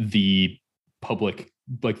the public,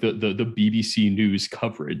 like the BBC News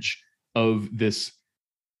coverage of this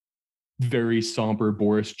very somber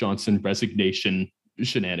Boris Johnson resignation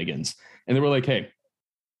shenanigans. And they were like, hey,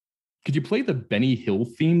 could you play the Benny Hill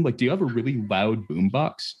theme? Like, do you have a really loud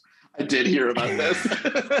boombox? I did hear about this.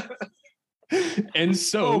 And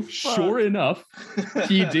so, sure enough,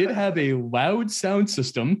 he did have a loud sound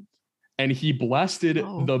system, and he blasted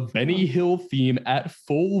the Benny Hill theme at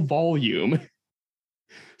full volume.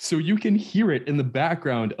 So you can hear it in the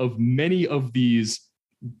background of many of these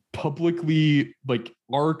publicly like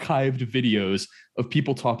archived videos of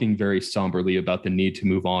people talking very somberly about the need to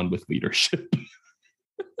move on with leadership.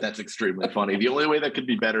 That's extremely funny. The only way that could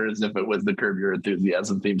be better is if it was the Curb Your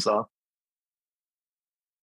Enthusiasm theme song.